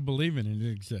don't have to believe in it.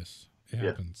 It exists. It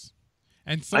happens.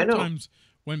 And sometimes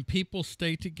when people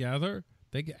stay together,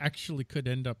 they actually could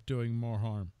end up doing more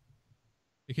harm.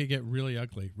 It could get really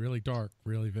ugly, really dark,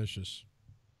 really vicious.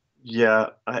 Yeah,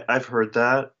 I've heard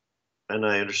that, and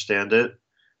I understand it,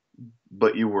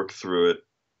 but you work through it,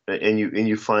 and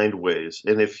you find ways.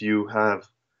 And if you have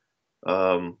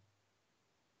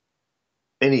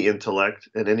any intellect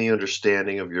and any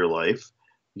understanding of your life,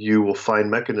 you will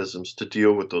find mechanisms to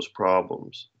deal with those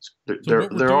problems. So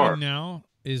what we're doing now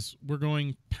is we're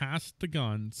going past the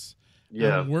guns.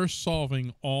 Yeah. And we're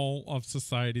solving all of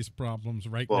society's problems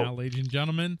right now, ladies and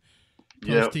gentlemen.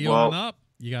 Toasty on up.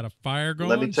 You got a fire going.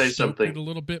 Let me tell you something. It a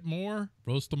little bit more.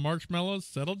 Roast the marshmallows.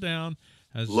 Settle down.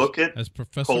 Look at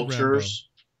Professor cultures.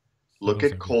 Look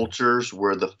at cultures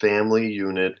where the family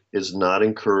unit is not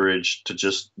encouraged to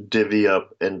just divvy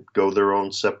up and go their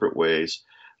own separate ways.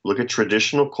 Look at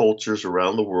traditional cultures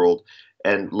around the world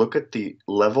and look at the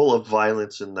level of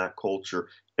violence in that culture,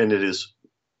 and it is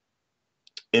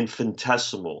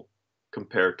infinitesimal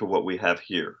compared to what we have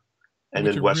here. And what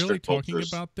in you're Western really cultures,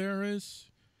 talking about there is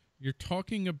you're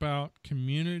talking about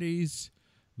communities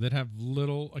that have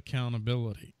little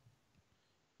accountability.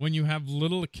 When you have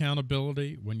little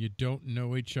accountability, when you don't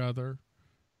know each other,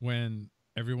 when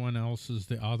everyone else is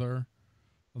the other,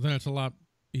 well, then it's a lot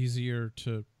easier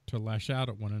to lash out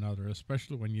at one another,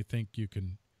 especially when you think you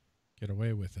can get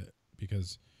away with it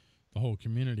because the whole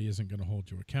community isn't going to hold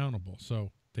you accountable.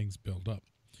 So things build up.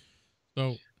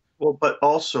 So, well, but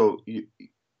also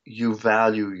you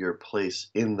value your place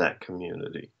in that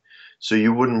community. So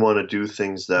you wouldn't want to do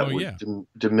things that would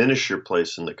diminish your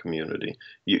place in the community.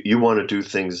 You want to do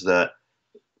things that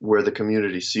where the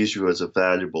community sees you as a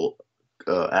valuable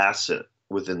asset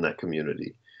within that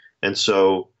community. And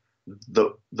so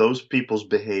those people's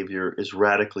behavior is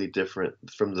radically different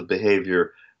from the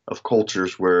behavior of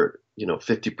cultures where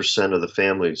 50% of the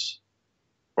families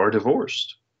are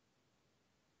divorced.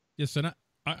 Yes, and I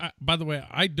by the way,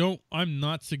 I'm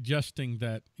not suggesting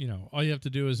that, all you have to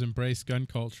do is embrace gun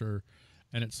culture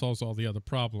and it solves all the other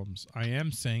problems. I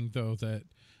am saying, though, that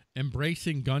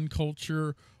embracing gun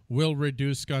culture will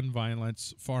reduce gun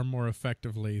violence far more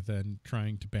effectively than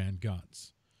trying to ban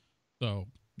guns. So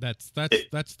that's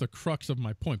the crux of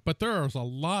my point. But there are a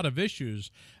lot of issues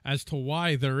as to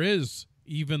why there is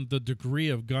even the degree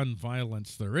of gun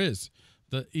violence there is.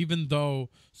 Even though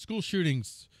school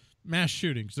shootings, mass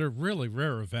shootings, they're really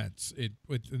rare events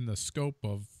within the scope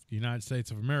of the United States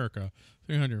of America,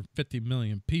 350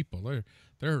 million people.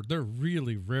 They're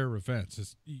really rare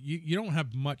events. You don't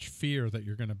have much fear that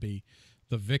you're going to be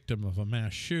the victim of a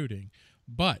mass shooting,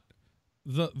 but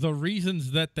the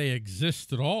reasons that they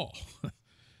exist at all,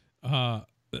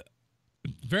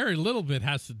 very little bit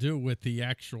has to do with the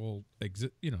actual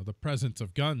the presence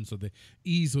of guns or the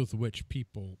ease with which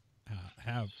people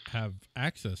have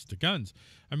access to guns.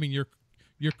 I mean,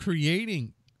 you're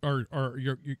creating or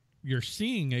you're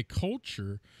seeing a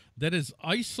culture that is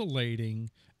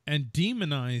isolating and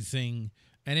demonizing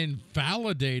and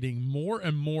invalidating more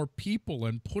and more people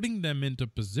and putting them into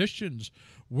positions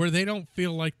where they don't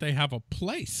feel like they have a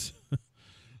place.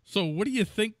 So what do you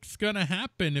think's going to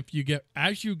happen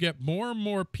as you get more and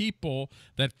more people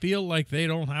that feel like they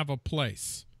don't have a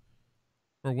place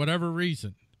for whatever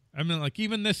reason? I mean, like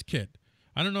even this kid.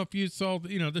 I don't know if you saw,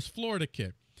 this Florida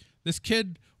kid. This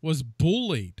kid was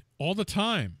bullied all the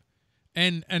time.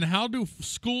 And how do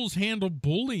schools handle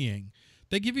bullying?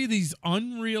 They give you these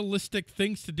unrealistic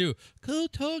things to do. Go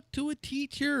talk to a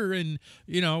teacher, and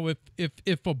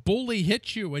if a bully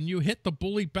hits you and you hit the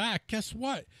bully back, guess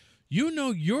what?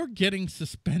 You're getting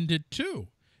suspended too.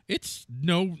 It's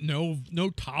no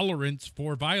tolerance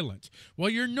for violence. Well,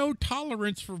 your no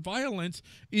tolerance for violence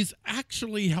is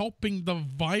actually helping the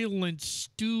violence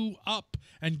stew up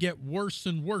and get worse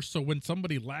and worse. So when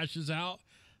somebody lashes out,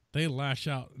 they lash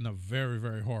out in a very,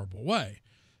 very horrible way.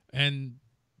 And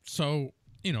so,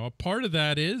 a part of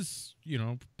that is,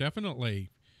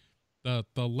 definitely the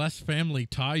less family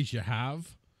ties you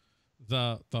have,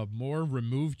 the more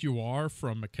removed you are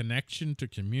from a connection to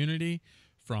community,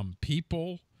 from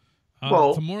people,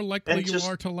 the more likely you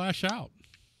are to lash out.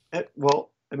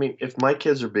 Well, I mean, if my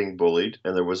kids are being bullied,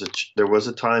 and there was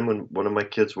a time when one of my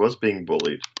kids was being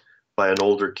bullied by an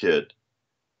older kid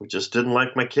who just didn't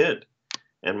like my kid.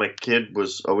 And my kid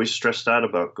was always stressed out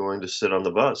about going to sit on the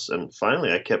bus. And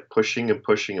finally, I kept pushing and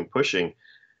pushing and pushing.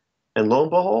 And lo and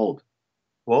behold,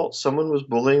 well, someone was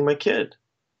bullying my kid.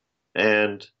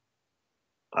 And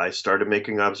I started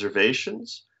making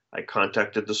observations. I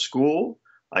contacted the school.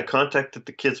 I contacted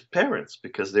the kid's parents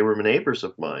because they were neighbors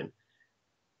of mine.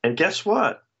 And guess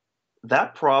what?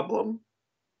 That problem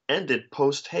ended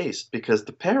post haste because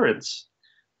the parents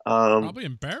probably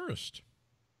embarrassed.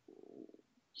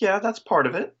 Yeah, that's part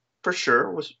of it, for sure,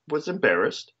 was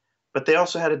embarrassed. But they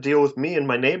also had to deal with me in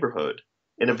my neighborhood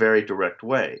in a very direct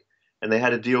way. And they had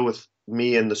to deal with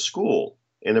me in the school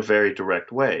in a very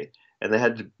direct way. And they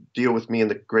had to deal with me in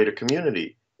the greater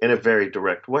community in a very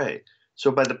direct way. So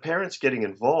by the parents getting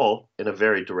involved in a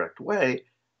very direct way,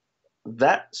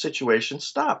 that situation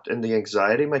stopped. And the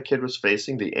anxiety my kid was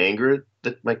facing, the anger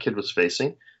that my kid was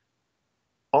facing,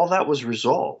 all that was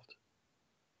resolved.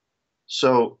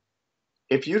 So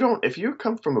if you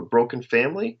come from a broken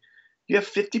family, you have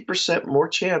 50% more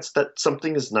chance that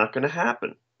something is not going to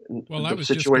happen. Well, the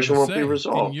situation won't be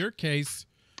resolved. In your case,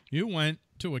 you went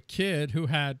to a kid who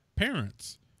had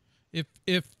parents.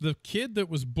 If the kid that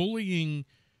was bullying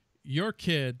your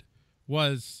kid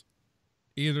was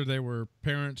either they were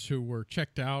parents who were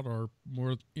checked out, or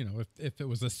more, if it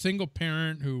was a single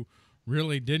parent who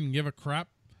really didn't give a crap,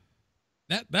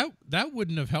 that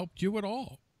wouldn't have helped you at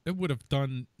all. It would have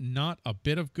done not a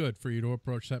bit of good for you to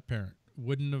approach that parent.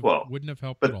 Wouldn't have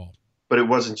helped at all. But it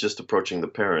wasn't just approaching the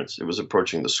parents. It was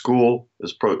approaching the school. It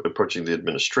was approaching the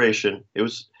administration. It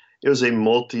was a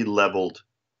multi-leveled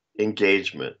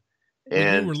engagement.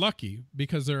 And you were lucky,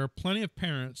 because there are plenty of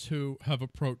parents who have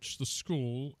approached the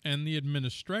school and the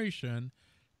administration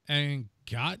and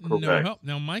gotten no help.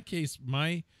 Now, in my case,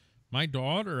 my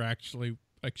daughter actually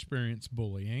experienced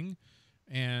bullying,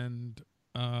 and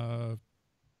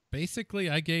basically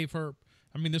I gave her,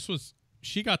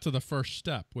 she got to the first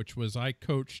step, which was I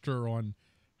coached her on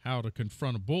how to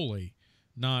confront a bully.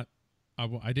 I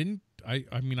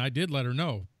did let her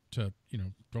know to,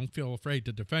 don't feel afraid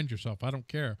to defend yourself. I don't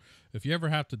care. If you ever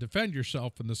have to defend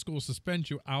yourself and the school suspends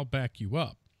you, I'll back you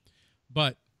up.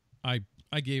 But I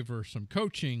gave her some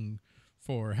coaching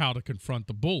for how to confront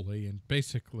the bully, and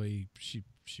basically she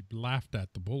laughed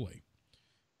at the bully.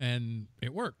 And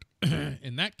it worked.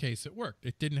 In that case, it worked.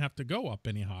 It didn't have to go up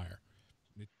any higher.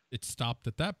 It stopped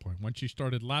at that point. Once she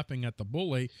started laughing at the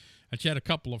bully, and she had a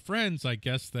couple of friends, I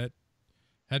guess, that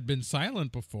had been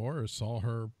silent before, or saw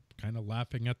her kind of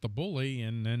laughing at the bully,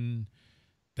 and then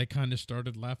they kind of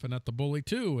started laughing at the bully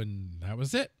too, and that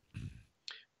was it.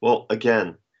 Well,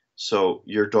 again, so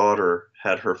your daughter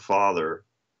had her father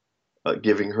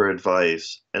giving her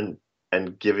advice and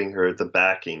giving her the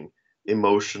backing,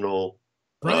 emotional.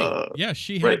 Right. Yeah,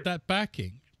 she had that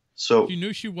backing. So she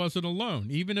knew she wasn't alone.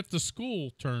 Even if the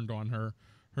school turned on her,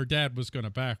 her dad was going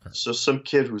to back her. So some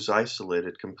kid who's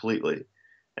isolated completely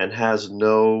and has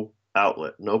no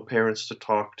outlet, no parents to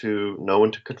talk to, no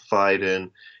one to confide in.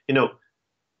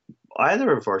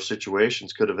 Either of our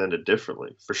situations could have ended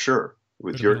differently, for sure,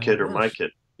 with your kid or my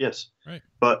kid. Yes. Right.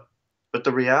 But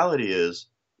the reality is,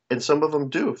 and some of them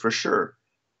do, for sure,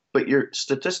 but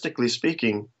statistically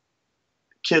speaking,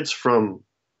 kids from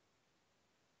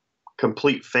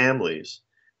complete families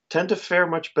tend to fare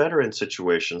much better in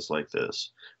situations like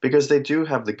this, because they do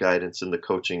have the guidance and the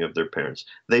coaching of their parents.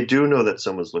 They do know that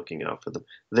someone's looking out for them.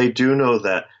 They do know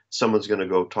that someone's going to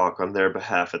go talk on their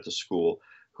behalf at the school,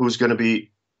 who's going to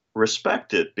be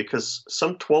respected, because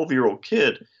some 12-year-old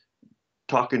kid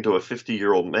talking to a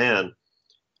 50-year-old man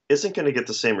isn't going to get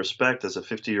the same respect as a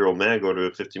 50-year-old man go to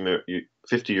a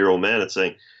 50-year-old man and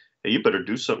saying, hey, you better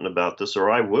do something about this or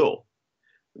I will.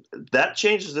 That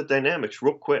changes the dynamics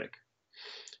real quick.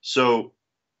 So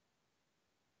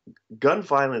gun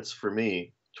violence for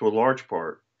me, to a large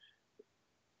part,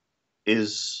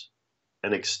 is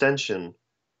an extension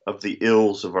of the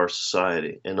ills of our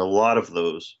society, and a lot of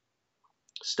those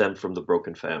stem from the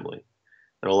broken family.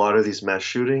 And a lot of these mass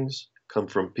shootings come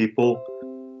from people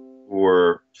who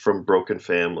are from broken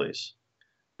families.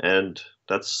 And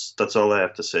that's all I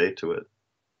have to say to it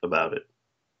about it.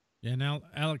 Yeah, now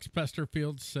Alex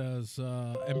Pesterfield says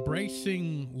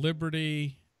embracing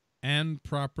liberty and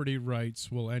property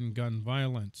rights will end gun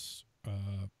violence.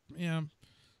 Yeah,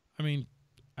 I mean,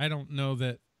 I don't know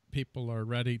that people are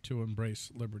ready to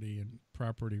embrace liberty and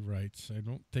property rights. I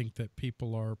don't think that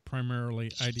people are primarily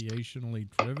ideationally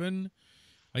driven.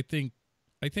 I think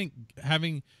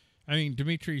having I mean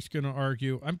Dimitri's going to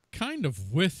argue I'm kind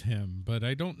of with him, but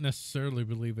I don't necessarily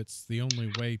believe it's the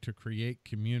only way to create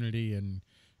community and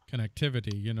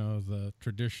connectivity, you know, the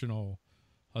traditional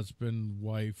husband,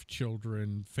 wife,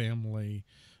 children, family.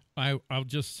 I'll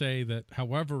just say that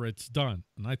however it's done,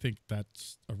 and I think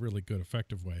that's a really good,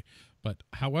 effective way, but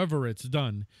however it's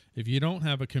done, if you don't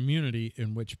have a community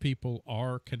in which people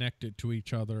are connected to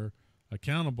each other,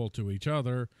 accountable to each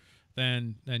other,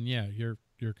 then yeah, you're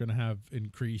going to have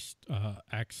increased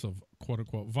acts of quote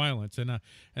unquote violence. And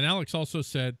Alex also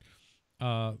said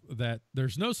that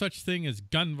there's no such thing as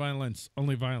gun violence,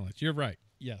 only violence. You're right.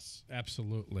 Yes,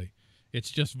 absolutely. It's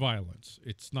just violence.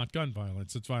 It's not gun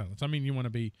violence. It's violence. I mean, you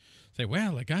want to say,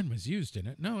 well, a gun was used in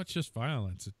it. No, it's just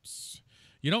violence. It's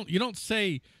you don't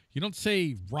say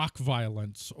rock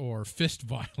violence or fist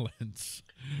violence.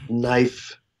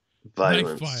 Knife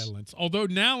violence. Knife violence. Although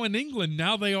now in England,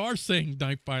 now they are saying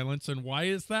knife violence. And why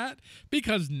is that?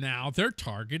 Because now they're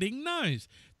targeting knives.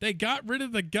 They got rid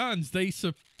of the guns.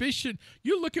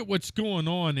 You look at what's going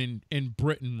on in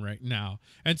Britain right now,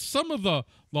 and some of the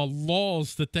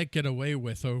laws that they get away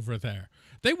with over there.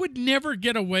 They would never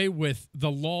get away with the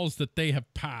laws that they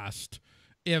have passed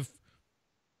if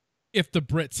the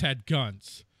Brits had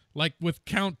guns. Like with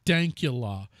Count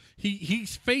Dankula.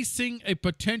 He's facing a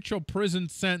potential prison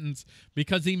sentence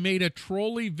because he made a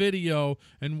trolley video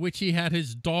in which he had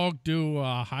his dog do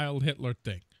a Heil Hitler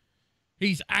thing.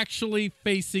 He's actually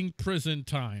facing prison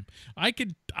time. I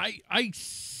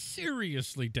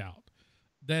seriously doubt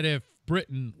that if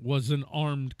Britain was an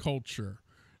armed culture,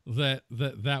 that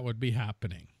would be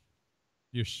happening.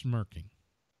 You're smirking.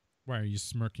 Why are you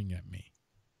smirking at me?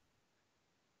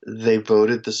 They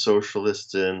voted the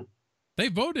socialists in. They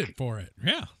voted for it.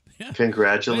 Yeah.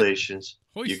 Congratulations.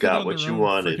 You got what you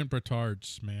wanted. Freaking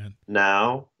petards, man.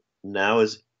 Now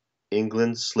as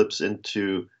England slips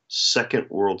into second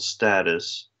world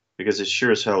status, because it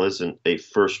sure as hell isn't a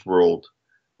first world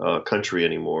country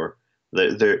anymore.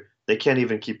 They can't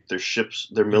even keep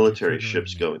their military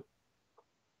ships going.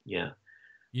 Yeah.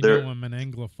 You know I'm an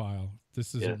Anglophile.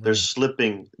 This isn't right. They're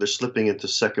slipping into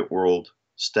second world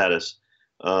status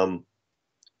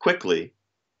quickly,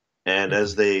 and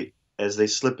as they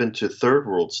slip into third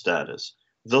world status,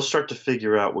 they'll start to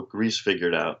figure out what Greece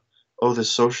figured out. Oh, this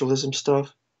socialism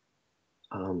stuff,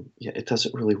 it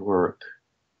doesn't really work.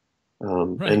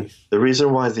 Right. And the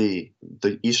reason why the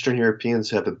Eastern Europeans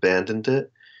have abandoned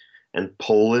it, and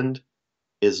Poland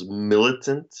is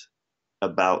militant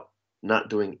about not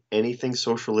doing anything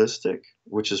socialistic,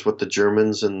 which is what the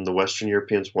Germans and the Western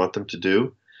Europeans want them to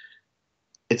do,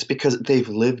 it's because they've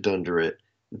lived under it.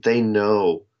 They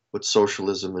know what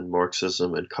socialism and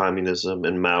Marxism and communism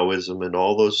and Maoism and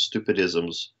all those stupid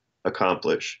isms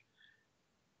accomplish.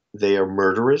 They are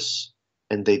murderous,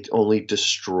 and they only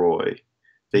destroy.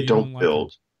 They don't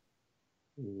build.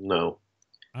 No.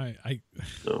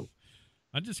 No.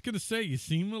 I'm just going to say, you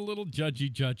seem a little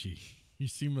judgy. You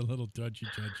seem a little judgy.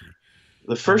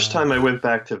 The first time I went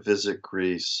back to visit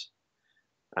Greece,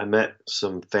 I met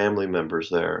some family members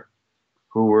there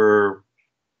who were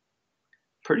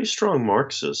pretty strong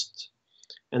Marxists.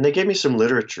 And they gave me some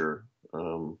literature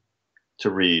to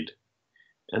read.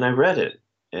 And I read it.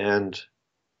 And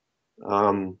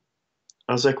I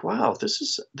was like, wow,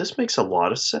 this makes a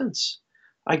lot of sense.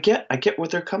 I get where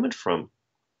they're coming from.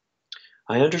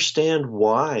 I understand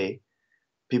why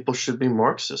people should be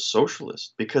Marxist,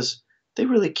 socialist, because they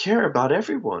really care about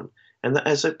everyone. And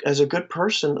as a good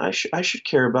person, I should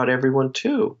care about everyone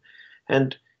too.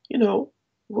 And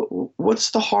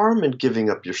what's the harm in giving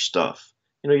up your stuff?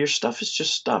 Your stuff is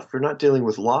just stuff. You're not dealing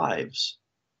with lives.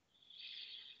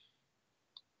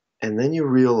 And then you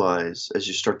realize, as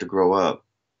you start to grow up,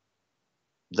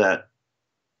 that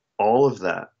all of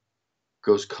that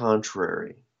goes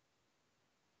contrary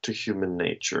to human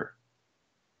nature.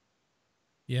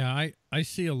 Yeah, I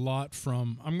see a lot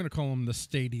from, I'm going to call them the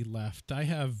statey left. I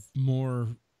have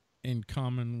more in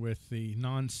common with the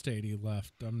non-statey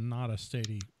left. I'm not a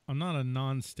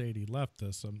non-statey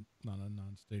leftist. I'm not a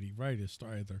non-statey rightist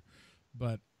either.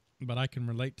 But I can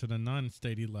relate to the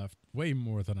non-statey left way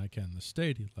more than I can the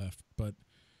statey left. But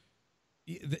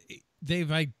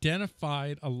they've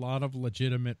identified a lot of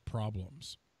legitimate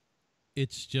problems.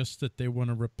 It's just that they want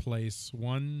to replace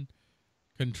one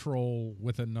control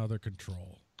with another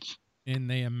control. And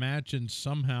they imagine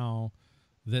somehow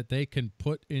that they can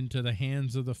put into the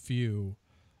hands of the few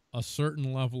a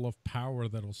certain level of power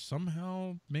that'll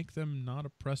somehow make them not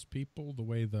oppress people the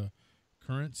way the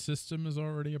current system is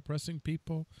already oppressing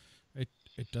people. It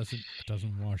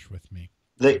doesn't wash with me.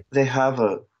 They have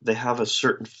a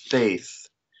certain faith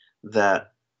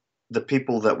that the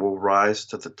people that will rise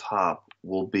to the top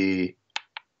will be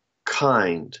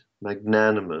kind,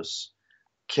 magnanimous,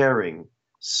 caring,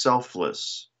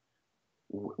 selfless,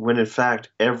 when in fact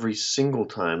every single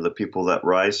time the people that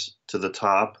rise to the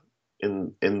top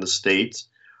in the States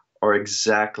are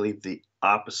exactly the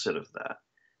opposite of that.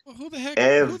 Well, who the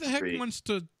heck wants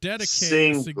to dedicate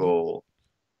single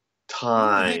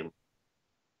time?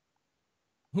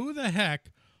 Who the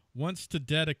heck wants to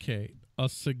dedicate a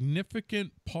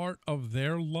significant part of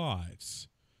their lives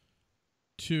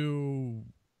to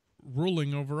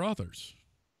ruling over others?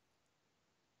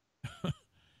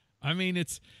 I mean,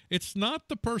 it's not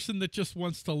the person that just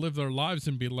wants to live their lives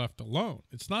and be left alone.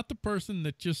 It's not the person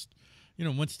that just,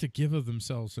 wants to give of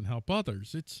themselves and help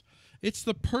others. It's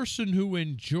the person who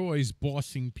enjoys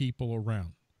bossing people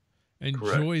around,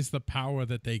 enjoys the power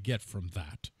that they get from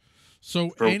that.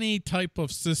 So any type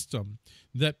of system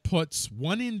that puts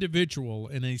one individual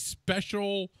in a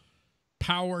special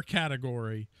power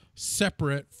category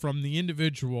separate from the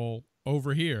individual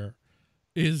over here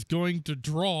is going to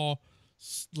draw,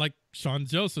 like Sean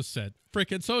Joseph said,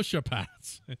 freaking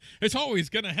sociopaths. It's always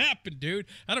going to happen, dude.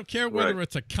 I don't care whether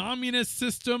it's a communist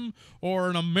system or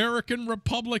an American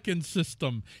Republican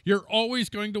system. You're always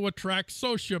going to attract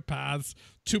sociopaths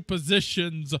to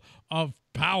positions of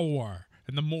power.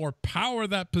 And the more power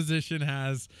that position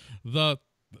has, the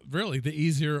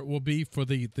easier it will be for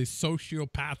the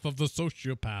sociopath of the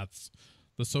sociopaths,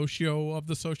 the socio of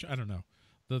the socio. I don't know,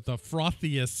 the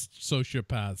frothiest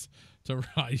sociopaths to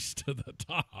rise to the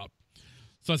top.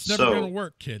 So it's never going to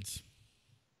work, kids.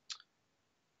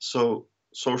 So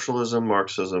socialism,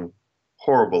 Marxism,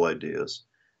 horrible ideas.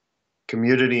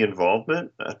 Community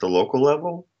involvement at the local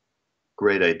level,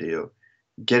 great idea.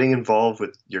 Getting involved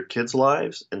with your kids'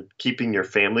 lives and keeping your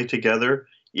family together,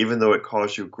 even though it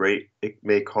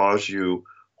may cause you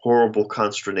horrible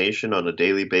consternation on a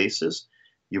daily basis.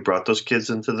 You brought those kids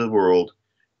into the world.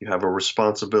 You have a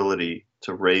responsibility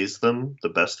to raise them the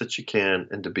best that you can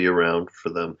and to be around for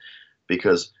them,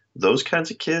 because those kinds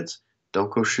of kids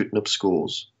don't go shooting up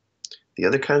schools. The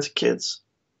other kinds of kids,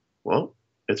 well,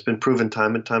 it's been proven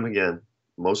time and time again.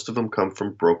 Most of them come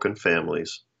from broken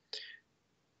families.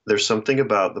 There's something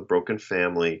about the broken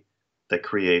family that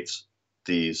creates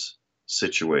these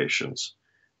situations.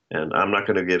 And I'm not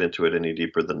going to get into it any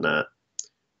deeper than that.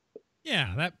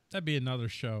 Yeah, that'd be another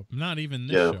show. Not even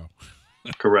this show.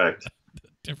 Correct.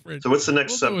 Different. So what's the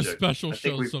next subject? subject? Do a special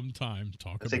show sometime.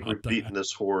 I think we've beaten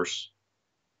this horse.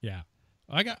 Yeah.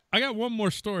 I got one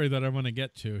more story that I want to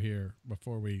get to here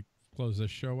before we close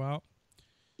this show out.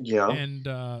 Yeah.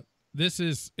 And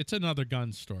it's another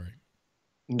gun story.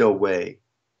 No way.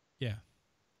 Yeah.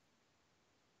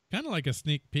 Kind of like a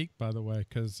sneak peek, by the way,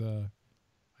 because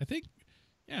I think,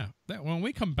 that when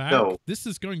we come back, this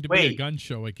is going to be a gun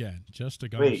show again. Just a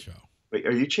gun show. Wait,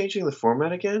 are you changing the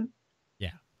format again?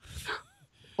 Yeah.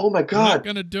 Oh my God.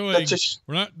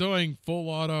 We're not doing full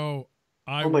auto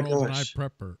roll and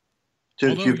prepper.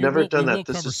 Dude, you've never done that.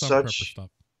 This is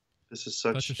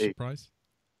such a surprise.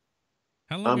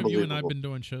 How long have you and I been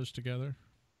doing shows together?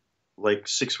 Like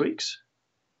 6 weeks?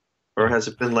 Or has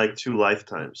it been like 2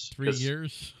 lifetimes? 3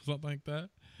 years, something like that?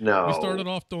 No. We started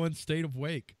off doing State of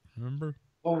Wake, remember?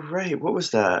 Oh, right. What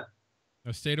was that?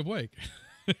 A State of Wake.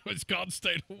 It was called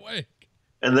State of Wake.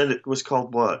 And then it was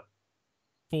called what?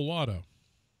 Full Auto.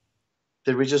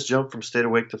 Did we just jump from State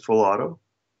of Wake to Full Auto?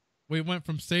 We went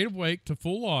from State of Wake to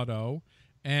Full Auto,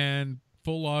 and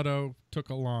Full Auto took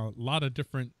a lot of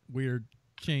different weird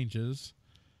changes.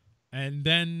 And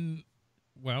then,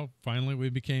 finally we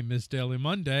became iSDaily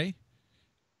Monday,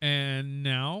 and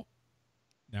now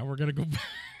we're going to go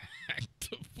back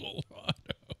to Full Auto.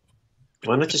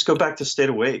 Why not just go back to State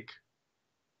of Wake?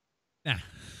 Nah.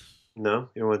 No?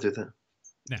 You don't want to do that?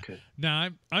 Nah. Okay. Now,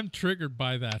 I'm triggered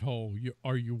by that whole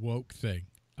 "are you woke" thing.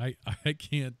 I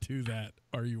can't do that.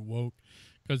 Are you woke?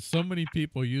 Because so many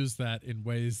people use that in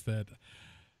ways that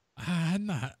I'm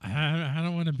not. I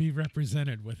don't want to be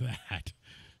represented with that.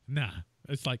 Nah,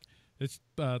 it's like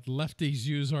lefties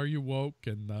use "Are You Woke"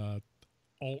 and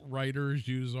alt writers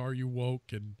use "Are You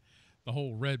Woke" and the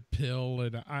whole red pill,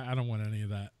 and I don't want any of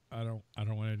that. I don't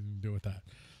want anything to do with that.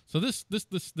 So this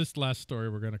last story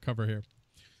we're going to cover here.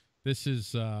 This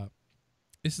is well,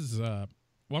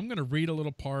 I'm going to read a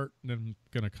little part and then I'm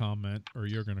going to comment, or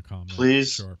you're going to comment.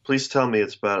 Please, Sure. please tell me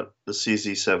it's about the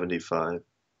CZ-75.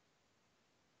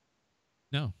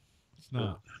 No, it's Oh,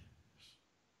 not.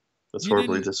 that's You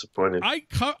horribly didn't. disappointing.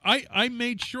 I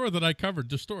made sure that I covered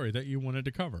the story that you wanted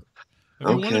to cover. If you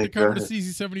wanted Okay, to go cover the ahead.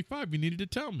 CZ-75, you needed to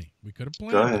tell me. We could have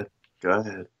Go planned it. ahead. Go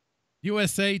ahead.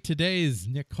 USA Today's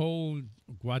Nicole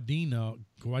Guadiano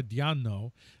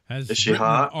Is has she written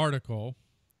an hot? article.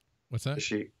 What's that?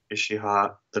 Is she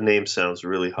hot? The name sounds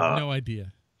really I have hot. no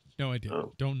idea. No idea.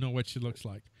 Oh. Don't know what she looks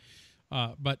like.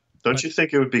 But Don't but you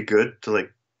think it would be good to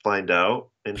like find out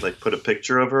and like put a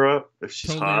picture of her up if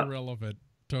she's totally hot? irrelevant.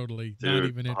 Totally not Dude,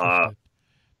 even hot. interested.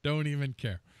 Don't even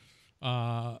care.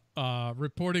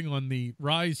 Reporting on the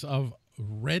rise of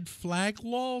red flag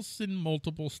laws in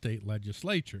multiple state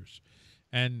legislatures,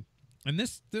 and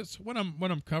this what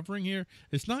I'm covering here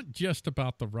is not just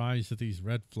about the rise of these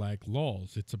red flag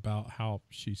laws. It's about how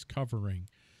she's covering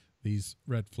these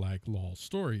red flag law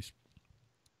stories.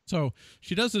 So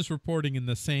she does this reporting in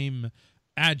the same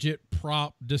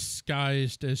agitprop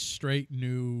disguised as straight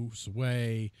news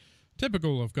way,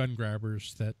 typical of gun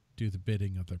grabbers that do the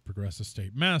bidding of their progressive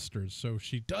state masters. So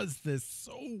she does this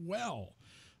so well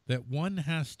that one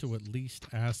has to at least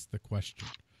ask the question.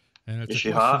 And it's Is a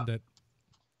she question hot? that,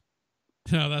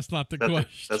 no, that's not the That's not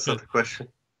question. the question.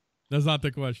 That's not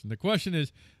the question. The question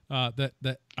is that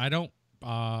I don't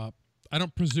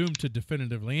presume to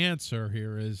definitively answer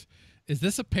here is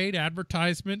this a paid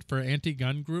advertisement for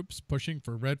anti-gun groups pushing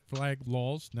for red flag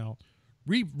laws? Now,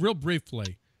 real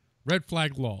briefly, red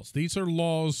flag laws. These are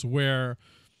laws where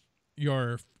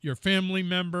your family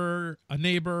member, a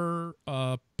neighbor,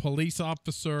 a police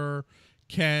officer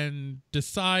can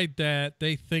decide that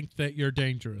they think that you're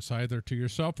dangerous, either to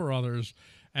yourself or others,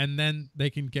 and then they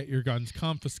can get your guns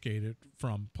confiscated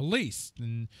from police.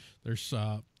 And there's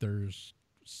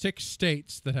 6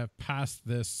 states that have passed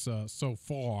this so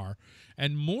far,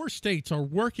 and more states are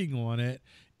working on it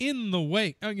in the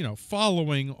way,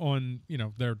 following on,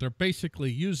 they're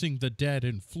basically using the dead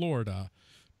in Florida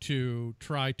to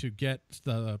try to get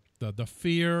the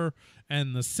fear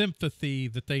and the sympathy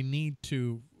that they need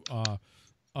to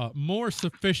more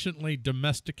sufficiently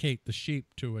domesticate the sheep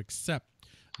to accept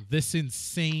this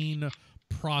insane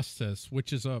process,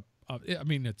 which is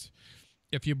it's,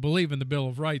 if you believe in the Bill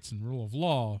of Rights and rule of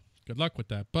law, good luck with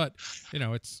that. But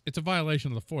it's a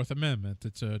violation of the Fourth Amendment.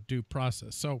 It's a due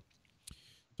process. So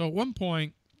at one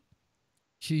point,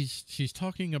 she's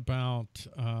talking about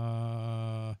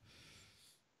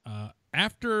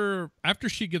after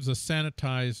she gives a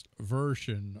sanitized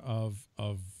version of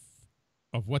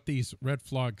what these red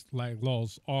flag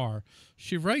laws are.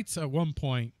 She writes at one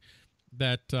point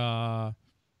that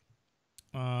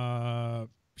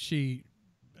she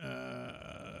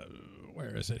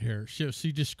where is it here?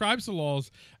 She describes the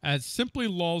laws as simply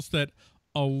laws that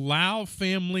allow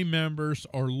family members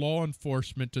or law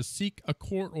enforcement to seek a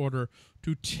court order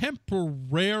to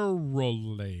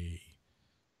temporarily,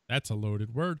 that's a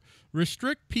loaded word,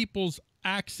 restrict people's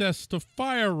access to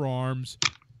firearms,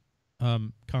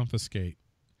 confiscate,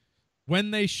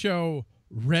 when they show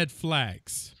red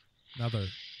flags, another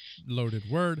loaded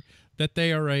word, that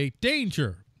they are a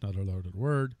danger, another loaded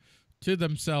word, to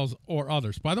themselves or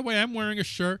others. By the way, I'm wearing a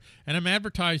shirt and I'm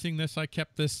advertising this. I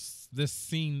kept this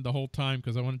scene the whole time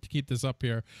because I wanted to keep this up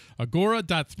here.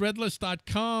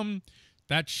 Agora.threadless.com.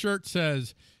 That shirt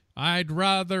says, "I'd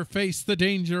rather face the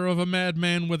danger of a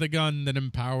madman with a gun than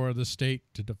empower the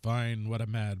state to define what a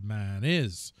madman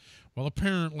is." Well,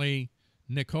 apparently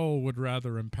Nicole would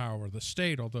rather empower the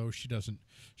state, although she doesn't.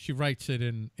 She writes it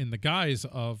in the guise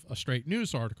of a straight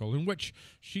news article in which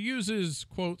she uses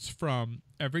quotes from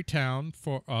Every Town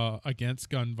for against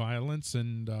gun violence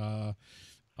and the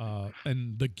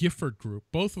Gifford Group,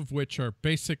 both of which are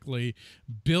basically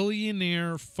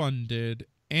billionaire-funded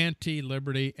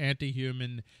anti-liberty,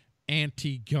 anti-human,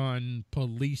 anti-gun,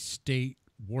 police state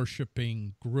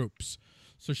worshipping groups.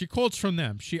 So she quotes from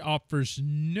them. She offers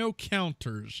no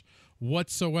counters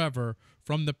whatsoever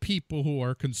from the people who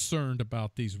are concerned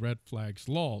about these red flags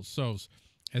laws. So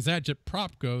as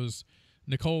agitprop goes,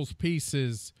 Nicole's piece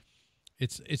is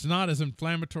it's not as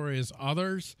inflammatory as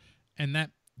others, and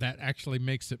that actually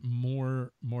makes it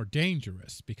more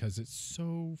dangerous because it's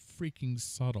so freaking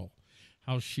subtle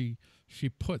how she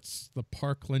puts the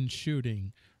Parkland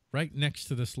shooting right next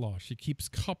to this law. She keeps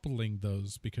coupling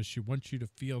those because she wants you to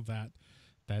feel that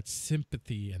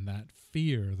sympathy and that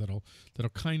fear that'll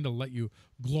kind of let you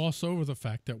gloss over the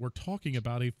fact that we're talking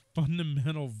about a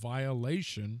fundamental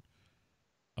violation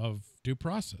of due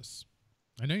process.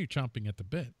 I know you're chomping at the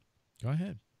bit. Go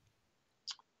ahead.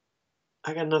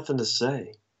 I got nothing to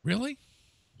say. Really?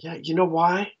 Yeah, you know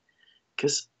why?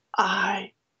 Because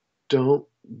I don't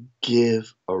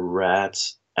give a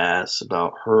rat's ass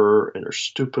about her and her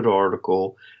stupid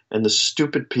article and the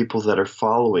stupid people that are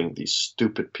following these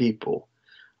stupid people.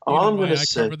 Do you All know I'm going why to I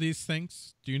say, cover these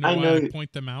things? Do you know I why I know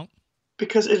point them out?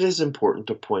 because it is important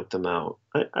to point them out.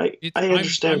 It's I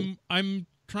understand. I'm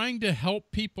trying to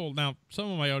help people. Now,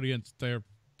 some of my audience they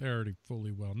already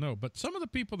fully well know, but some of the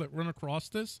people that run across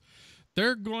this,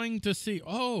 they're going to see,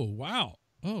 oh wow,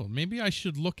 oh maybe I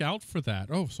should look out for that.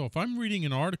 Oh, so if I'm reading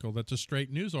an article that's a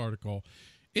straight news article,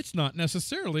 it's not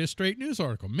necessarily a straight news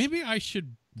article. Maybe I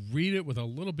should read it with a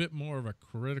little bit more of a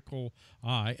critical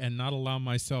eye and not allow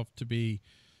myself to be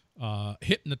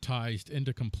hypnotized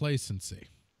into complacency.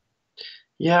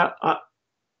 Yeah,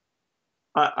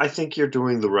 I think you're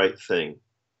doing the right thing.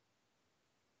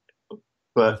 Well,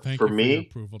 But thank for you for your me,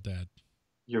 approval, Dad.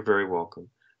 you're very welcome.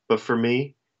 But for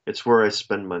me, it's where I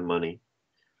spend my money.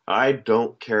 I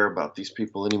don't care about these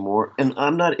people anymore, and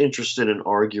I'm not interested in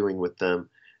arguing with them.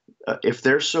 If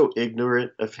they're so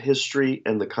ignorant of history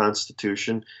and the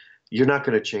Constitution, you're not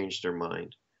going to change their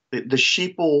mind. The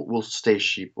sheeple will stay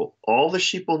sheeple. All the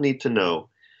sheeple need to know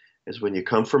is when you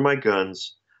come for my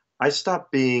guns, I stop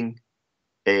being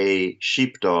a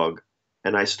sheepdog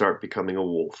and I start becoming a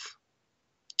wolf.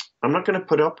 I'm not going to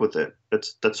put up with it.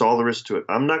 That's all there is to it.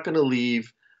 I'm not going to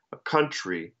leave a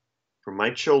country for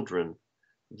my children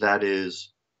that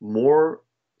is more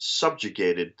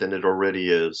subjugated than it already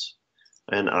is,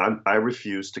 and I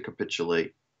refuse to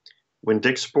capitulate. When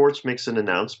Dick Sports makes an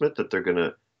announcement that they're going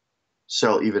to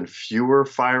sell even fewer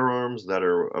firearms that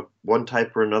are of one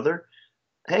type or another,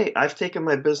 hey, I've taken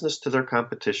my business to their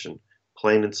competition,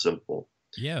 plain and simple.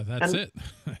 Yeah, that's And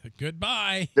it.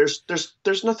 Goodbye.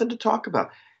 there's nothing to talk about.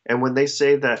 And when they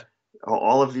say that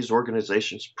all of these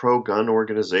organizations, pro-gun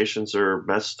organizations, are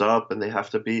messed up and they have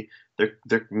to be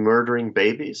they're murdering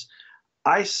babies,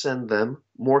 I send them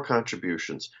more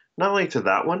contributions. Not only to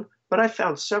that one, but I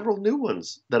found several new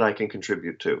ones that I can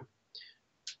contribute to.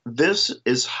 This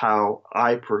is how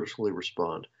I personally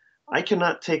respond. I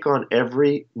cannot take on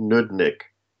every nudnik,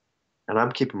 and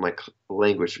I'm keeping my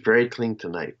language very clean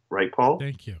tonight, right, Paul?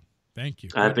 Thank you. Thank you.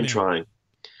 I've Good been man. trying.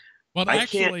 Well, I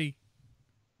can't. actually,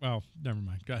 well, never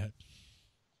mind. Go ahead.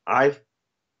 I'm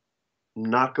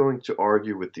not going to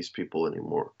argue with these people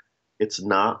anymore. It's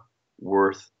not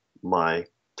worth my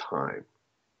time.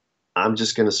 I'm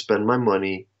just going to spend my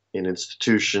money in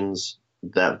institutions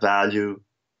that value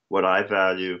what I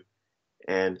value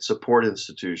and support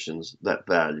institutions that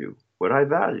value what I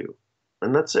value.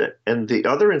 And that's it. And the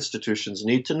other institutions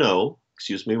need to know,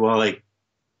 excuse me while I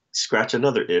scratch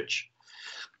another itch,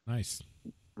 Nice.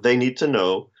 they need to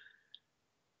know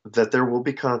that there will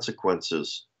be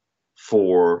consequences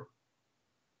for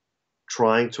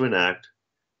trying to enact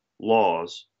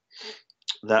laws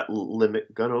that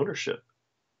limit gun ownership,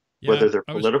 Yeah, whether they're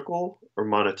I was political or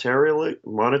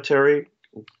monetary.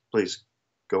 Please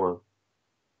go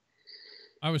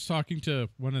on. talking to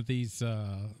one of these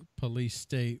police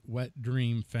state wet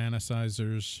dream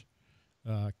fantasizers,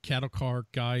 cattle car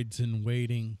guides in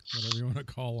waiting, whatever you want to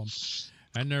call them.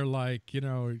 And they're like,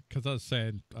 because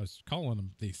I was calling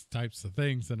them these types of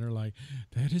things, and they're like,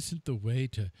 that isn't the way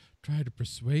to try to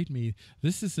persuade me.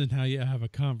 This isn't how you have a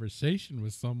conversation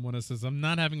with someone. It says, I'm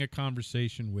not having a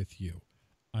conversation with you.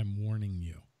 I'm warning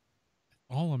you.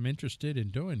 All I'm interested in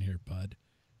doing here, bud,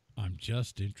 I'm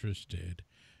just interested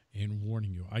in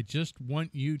warning you. I just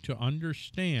want you to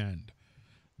understand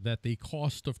that the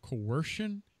cost of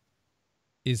coercion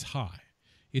is high.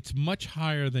 It's much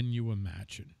higher than you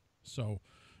imagine. So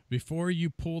before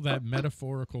you pull that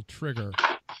metaphorical trigger,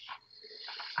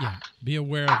 yeah, be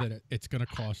aware that it's going to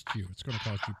cost you. It's going to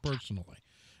cost you personally,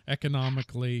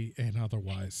 economically, and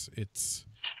otherwise. It's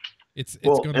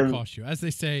Well, going to and cost you. As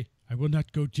they say, I will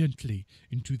not go gently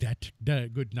into that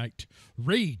good night.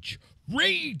 Rage,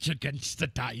 rage against the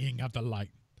dying of the light.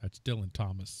 That's Dylan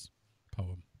Thomas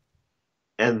poem.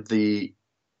 the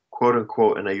quote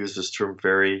unquote, and I use this term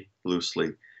very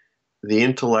loosely, the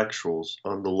intellectuals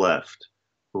on the left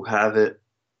who have it,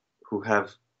 who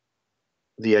have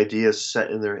the idea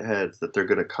set in their heads that they're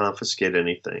going to confiscate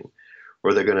anything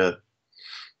or they're going to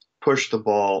push the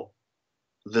ball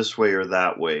this way or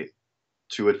that way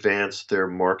to advance their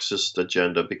Marxist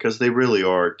agenda because they really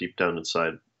are deep down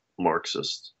inside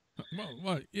Marxists.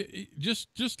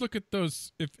 Just look at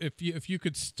those. If you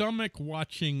could stomach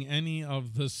watching any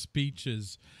of the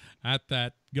speeches at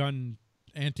that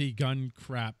anti-gun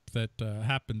crap that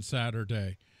happened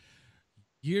Saturday,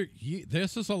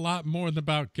 this is a lot more than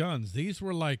about guns. These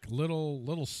were like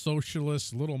little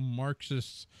socialist, little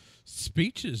Marxist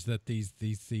speeches that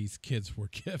these kids were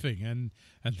giving, and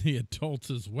the adults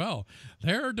as well.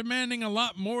 They're demanding a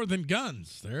lot more than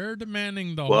guns. They're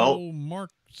demanding the Well, whole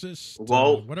Marxist,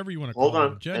 well, whatever you want to hold call it,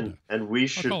 on, agenda. and we I'll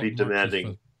should call be it Marxist,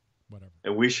 demanding, whatever.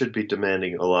 and we should be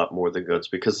demanding a lot more than guns,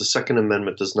 because the Second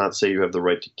Amendment does not say you have the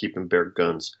right to keep and bear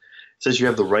guns. It says you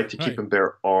have the right to keep Right. and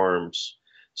bear arms.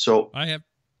 So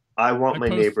I want I my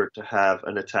post neighbor to have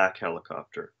an attack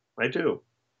helicopter. I do,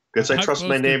 because I I trust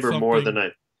my posted neighbor something. more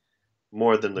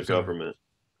than the I'm sorry. government.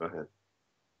 Go ahead.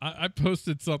 I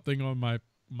posted something on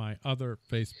my other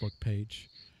Facebook page,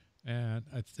 and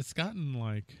it's gotten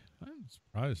like, I'm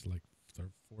surprised, like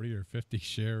 40 or 50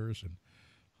 shares and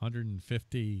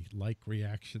 150 like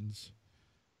reactions.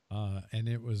 And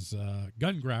it was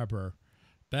gun grabber.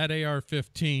 That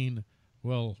AR-15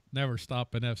 will never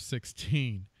stop an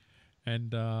F-16.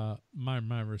 And my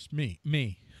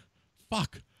me.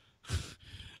 Fuck.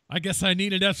 I guess I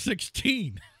need an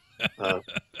F-16. Uh,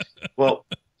 well,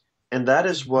 and that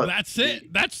is what That's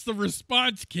it. That's the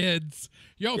response, kids.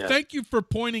 Yo, yeah. thank you for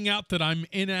pointing out that I'm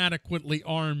inadequately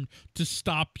armed to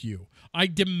stop you. I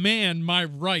demand my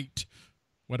right,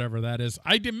 whatever that is.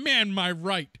 I demand my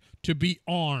right to be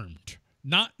armed,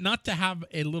 not to have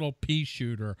a little pea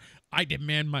shooter. I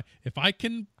demand my if I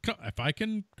can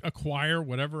acquire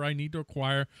whatever I need to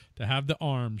acquire to have the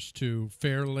arms to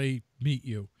fairly meet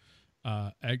you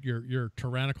at your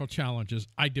tyrannical challenges.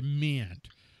 I demand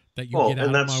that you Well, get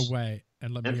and out of my that's way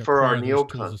and let and me for our acquire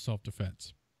those tools neocon of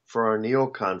self-defense. for our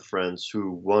neocon friends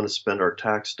who want to spend our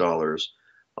tax dollars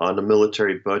on a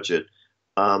military budget,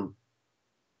 um,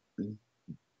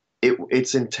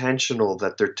 it's intentional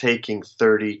that they're taking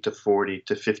 30 to 40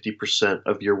 to 50%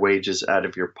 of your wages out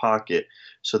of your pocket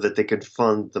so that they can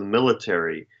fund the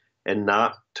military and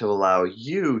not to allow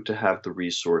you to have the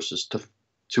resources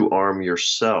to arm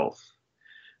yourself.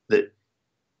 That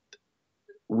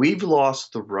we've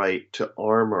lost the right to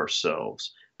arm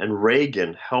ourselves. And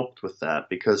Reagan helped with that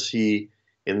because in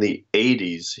the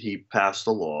 80s, he passed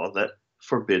a law that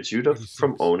forbids you from 86.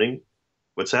 owning,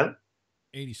 what's that?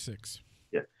 86.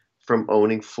 Yeah, from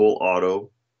owning full auto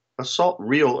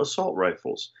real assault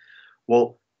rifles.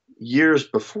 Well, years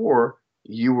before,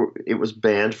 it was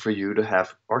banned for you to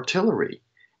have artillery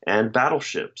and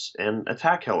battleships and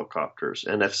attack helicopters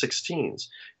and F-16s.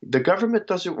 The government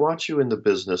doesn't want you in the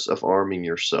business of arming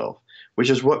yourself, which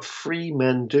is what free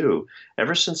men do.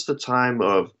 Ever since the time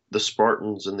of the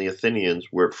Spartans and the Athenians,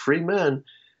 where free men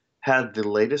had the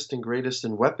latest and greatest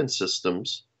in weapon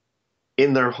systems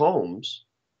in their homes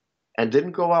and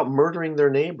didn't go out murdering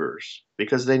their neighbors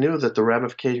because they knew that the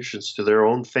ramifications to their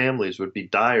own families would be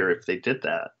dire if they did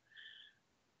that.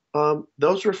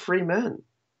 Those were free men.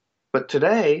 But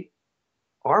today,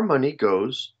 our money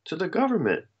goes to the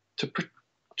government to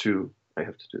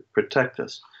protect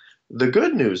us. The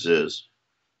good news is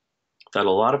that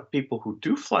a lot of people who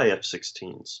do fly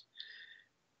F-16s,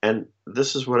 and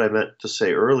this is what I meant to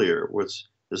say earlier,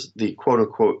 is the quote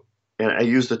unquote, and I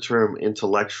use the term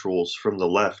intellectuals from the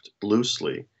left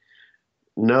loosely,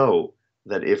 know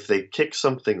that if they kick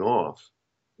something off,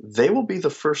 they will be the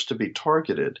first to be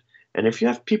targeted. And if you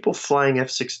have people flying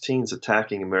F-16s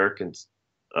attacking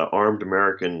armed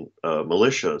American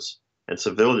militias and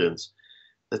civilians,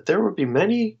 that there will be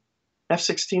many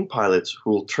F-16 pilots who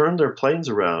will turn their planes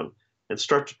around and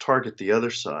start to target the other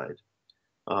side.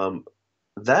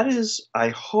 That is, I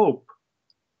hope,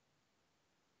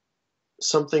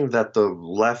 something that the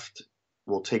left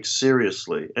will take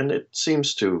seriously, and it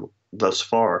seems to thus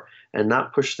far, and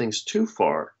not push things too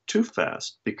far, too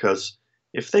fast, because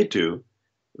if they do,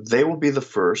 they will be the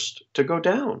first to go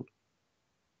down.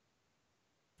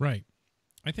 Right.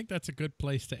 I think that's a good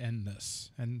place to end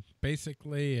this. And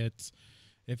basically, it's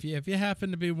if you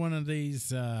happen to be one of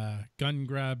these gun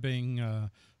grabbing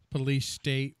police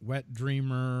state wet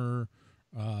dreamer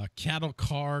cattle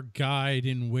car guide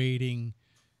in waiting,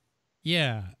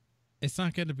 yeah, it's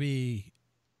not going to be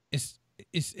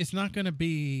it's not going to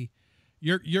be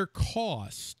your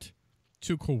cost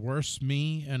to coerce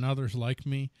me and others like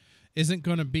me isn't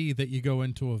going to be that you go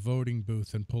into a voting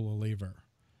booth and pull a lever.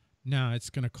 No, it's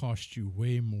going to cost you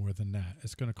way more than that.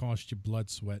 It's going to cost you blood,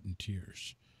 sweat, and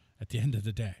tears. At the end of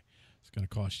the day, it's going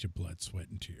to cost you blood, sweat,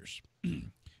 and tears.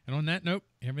 And on that note,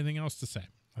 everything else to say.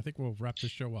 I think we'll wrap the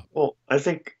show up. Well, I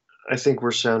think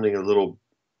we're sounding a little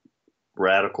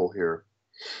radical here.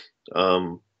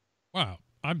 Wow.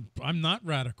 I'm not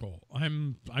radical.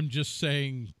 I'm just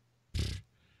saying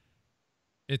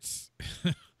it's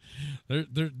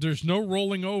there's no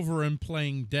rolling over and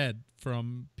playing dead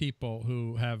from people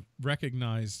who have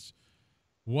recognized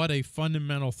what a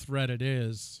fundamental threat it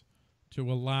is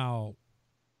to allow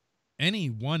any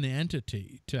one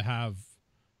entity to have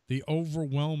the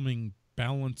overwhelming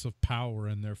balance of power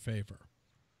in their favor.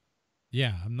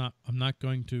 Yeah, I'm not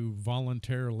going to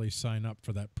voluntarily sign up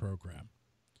for that program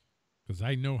because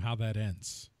I know how that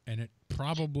ends, and it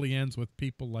probably ends with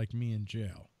people like me in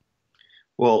jail.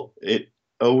 Well, it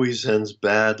always ends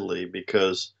badly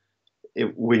because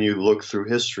when you look through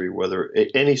history, whether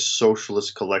any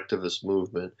socialist collectivist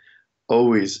movement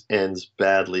always ends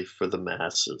badly for the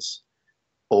masses,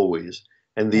 always.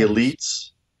 And the Always. elites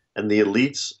and the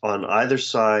elites on either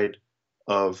side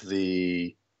of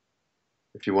the,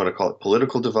 if you want to call it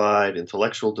political divide,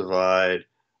 intellectual divide,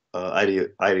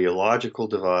 ideological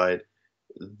divide,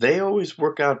 they always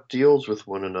work out deals with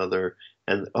one another.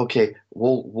 And okay,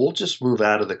 we'll just move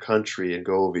out of the country and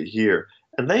go over here.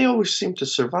 And they always seem to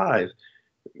survive.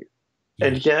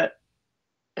 Yeah.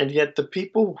 And yet the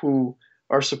people who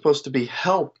are supposed to be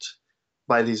helped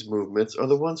by these movements are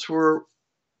the ones who are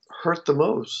hurt the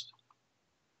most.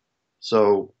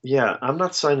 So yeah, I'm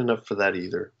not signing up for that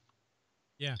either.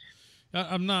 Yeah.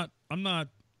 I'm not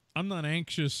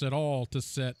anxious at all to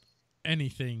set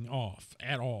anything off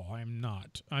at all. I'm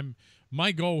not.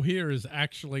 My goal here is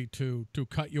actually to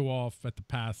cut you off at the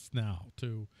pass now,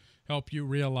 to help you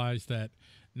realize that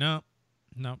no,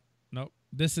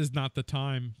 this is not the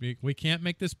time. We can't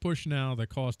make this push now. The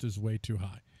cost is way too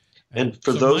high. And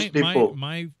for so those people,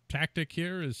 my tactic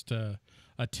here is to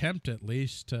attempt at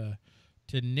least to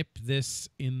nip this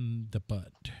in the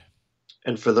bud.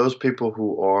 and for those people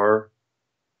who are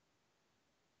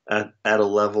at a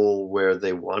level where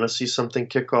they want to see something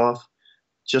kick off,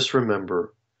 just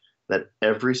remember that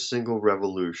every single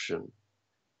revolution,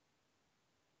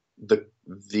 the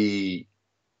the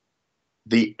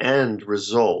the end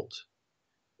result,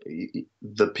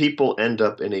 the people end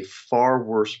up in a far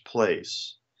worse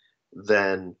place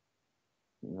than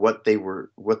what the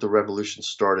revolution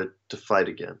started to fight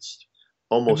against.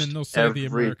 And then Almost they'll say the every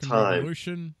American time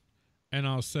Revolution, and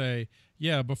I'll say,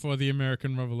 yeah, before the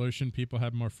American Revolution, people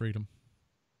had more freedom.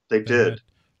 they They had did, and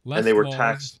less they were laws,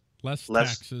 taxed less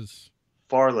less, taxes.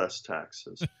 far less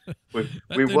taxes. We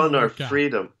That we didn't won our work out.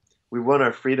 freedom. We won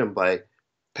our freedom by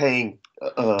paying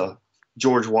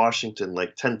George Washington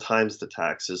like 10 times the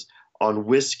taxes on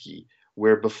whiskey,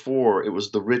 where before it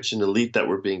was the rich and elite that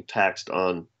were being taxed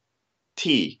on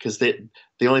tea, because the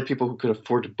only people who could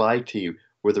afford to buy tea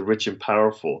were the rich and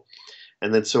powerful.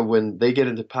 And then so when they get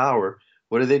into power,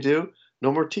 what do?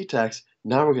 No more tea tax.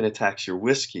 Now we're going to tax your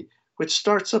whiskey, which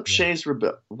starts up Yeah. Shays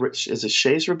Rebellion. Is it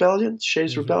Shays Rebellion? Shays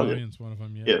Shays Rebellion. Rebellion's one of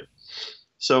them, yeah. Yeah.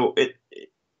 So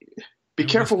be And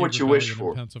careful Whiskey what you wish Rebellion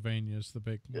in for. Pennsylvania is the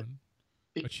big Yeah. one.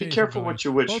 But Be Shays careful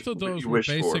Rebellion, both of what those you were wish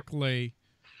for. basically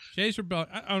Shays Rebellion.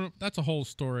 I don't, that's a whole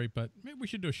story, but maybe we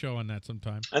should do a show on that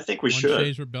sometime. I think we On should.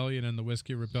 Shays Rebellion and the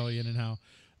Whiskey Rebellion and how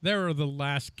they were the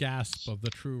last gasp of the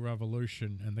true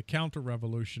revolution, and the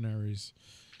counter-revolutionaries,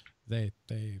 they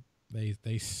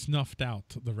snuffed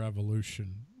out the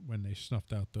revolution when they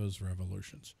snuffed out those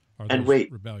revolutions or And those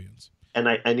wait, rebellions. and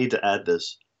I need to add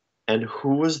this. And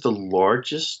who was the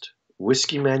largest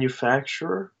whiskey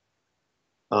manufacturer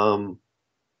um,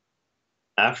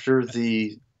 after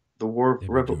the war?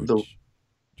 That'd be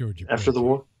Georgie After the Porgy.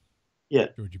 war? Yeah,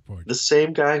 Georgie the Porgy.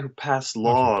 same guy who passed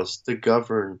Washington. laws to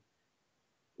govern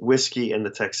whiskey and the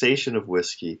taxation of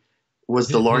whiskey was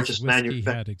the His largest whiskey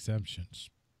manufacturer. had exemptions,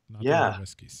 not the other Yeah,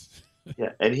 whiskeys.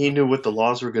 yeah, and he knew what the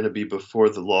laws were going to be before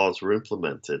the laws were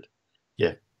implemented. Yeah.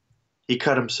 Yeah, he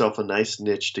cut himself a nice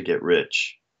niche to get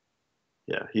rich.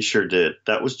 Yeah, he sure did.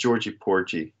 That was Georgie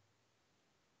Porgy.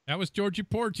 That was Georgie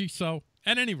Porgy. So,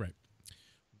 at any rate,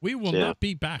 we will Yeah. not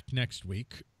be back next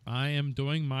week. I am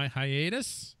doing my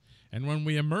hiatus. And when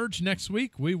we emerge next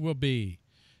week, we will be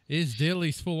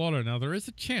iSDaily's Full Auto. Now, there is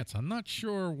a chance. I'm not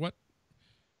sure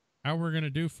how we're going to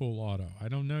do Full Auto. I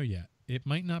don't know yet. It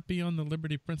might not be on the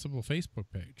Liberty Principle Facebook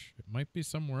page. It might be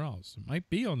somewhere else. It might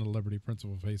be on the Liberty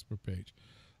Principle Facebook page.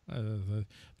 The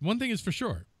one thing is for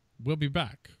sure, we'll be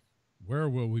back. Where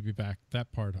will we be back?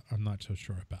 That part I'm not so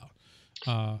sure about.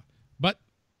 But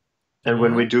And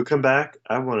when we tomorrow, do come back,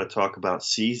 I want to talk about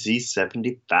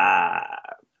CZ75.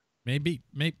 maybe,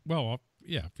 well,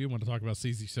 yeah, if you want to talk about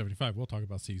CZ75, we'll talk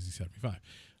about CZ75.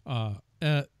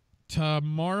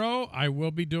 Tomorrow, I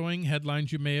will be doing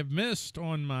headlines you may have missed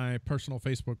on my personal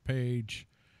Facebook page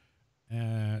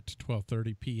at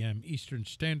 12:30 p.m. Eastern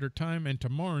Standard Time. And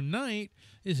tomorrow night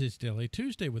is iSDaily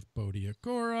Tuesday with Bodhi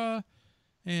Agora.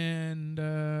 And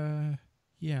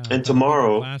yeah, And that'll be the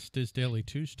tomorrow, last iSDaily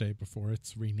Tuesday before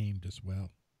it's renamed as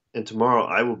well.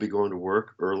 I will be going to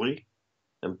work early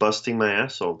and busting my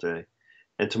ass all day.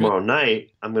 And Good. tomorrow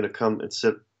night, I'm going to come and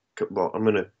sit. Well, I'm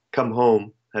going to come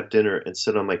home, have dinner, and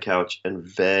sit on my couch and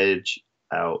veg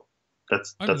out.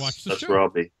 That's And that's watch the that's where show. I'll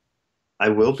be. I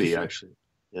will Watch the be show. actually.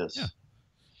 Yeah. Yes.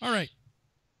 All right.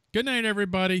 Good night,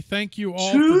 everybody. Thank you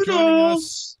all for joining us.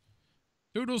 Toodles!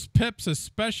 Doodles Pips,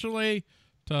 especially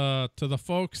to the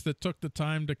folks that took the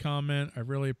time to comment. I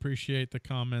really appreciate the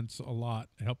comments a lot.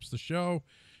 It helps the show.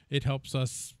 It helps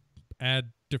us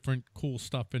add different cool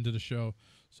stuff into the show.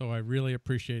 So I really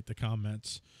appreciate the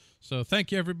comments. So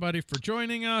thank you, everybody, for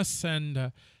joining us,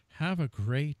 and have a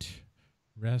great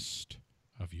rest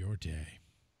of your day.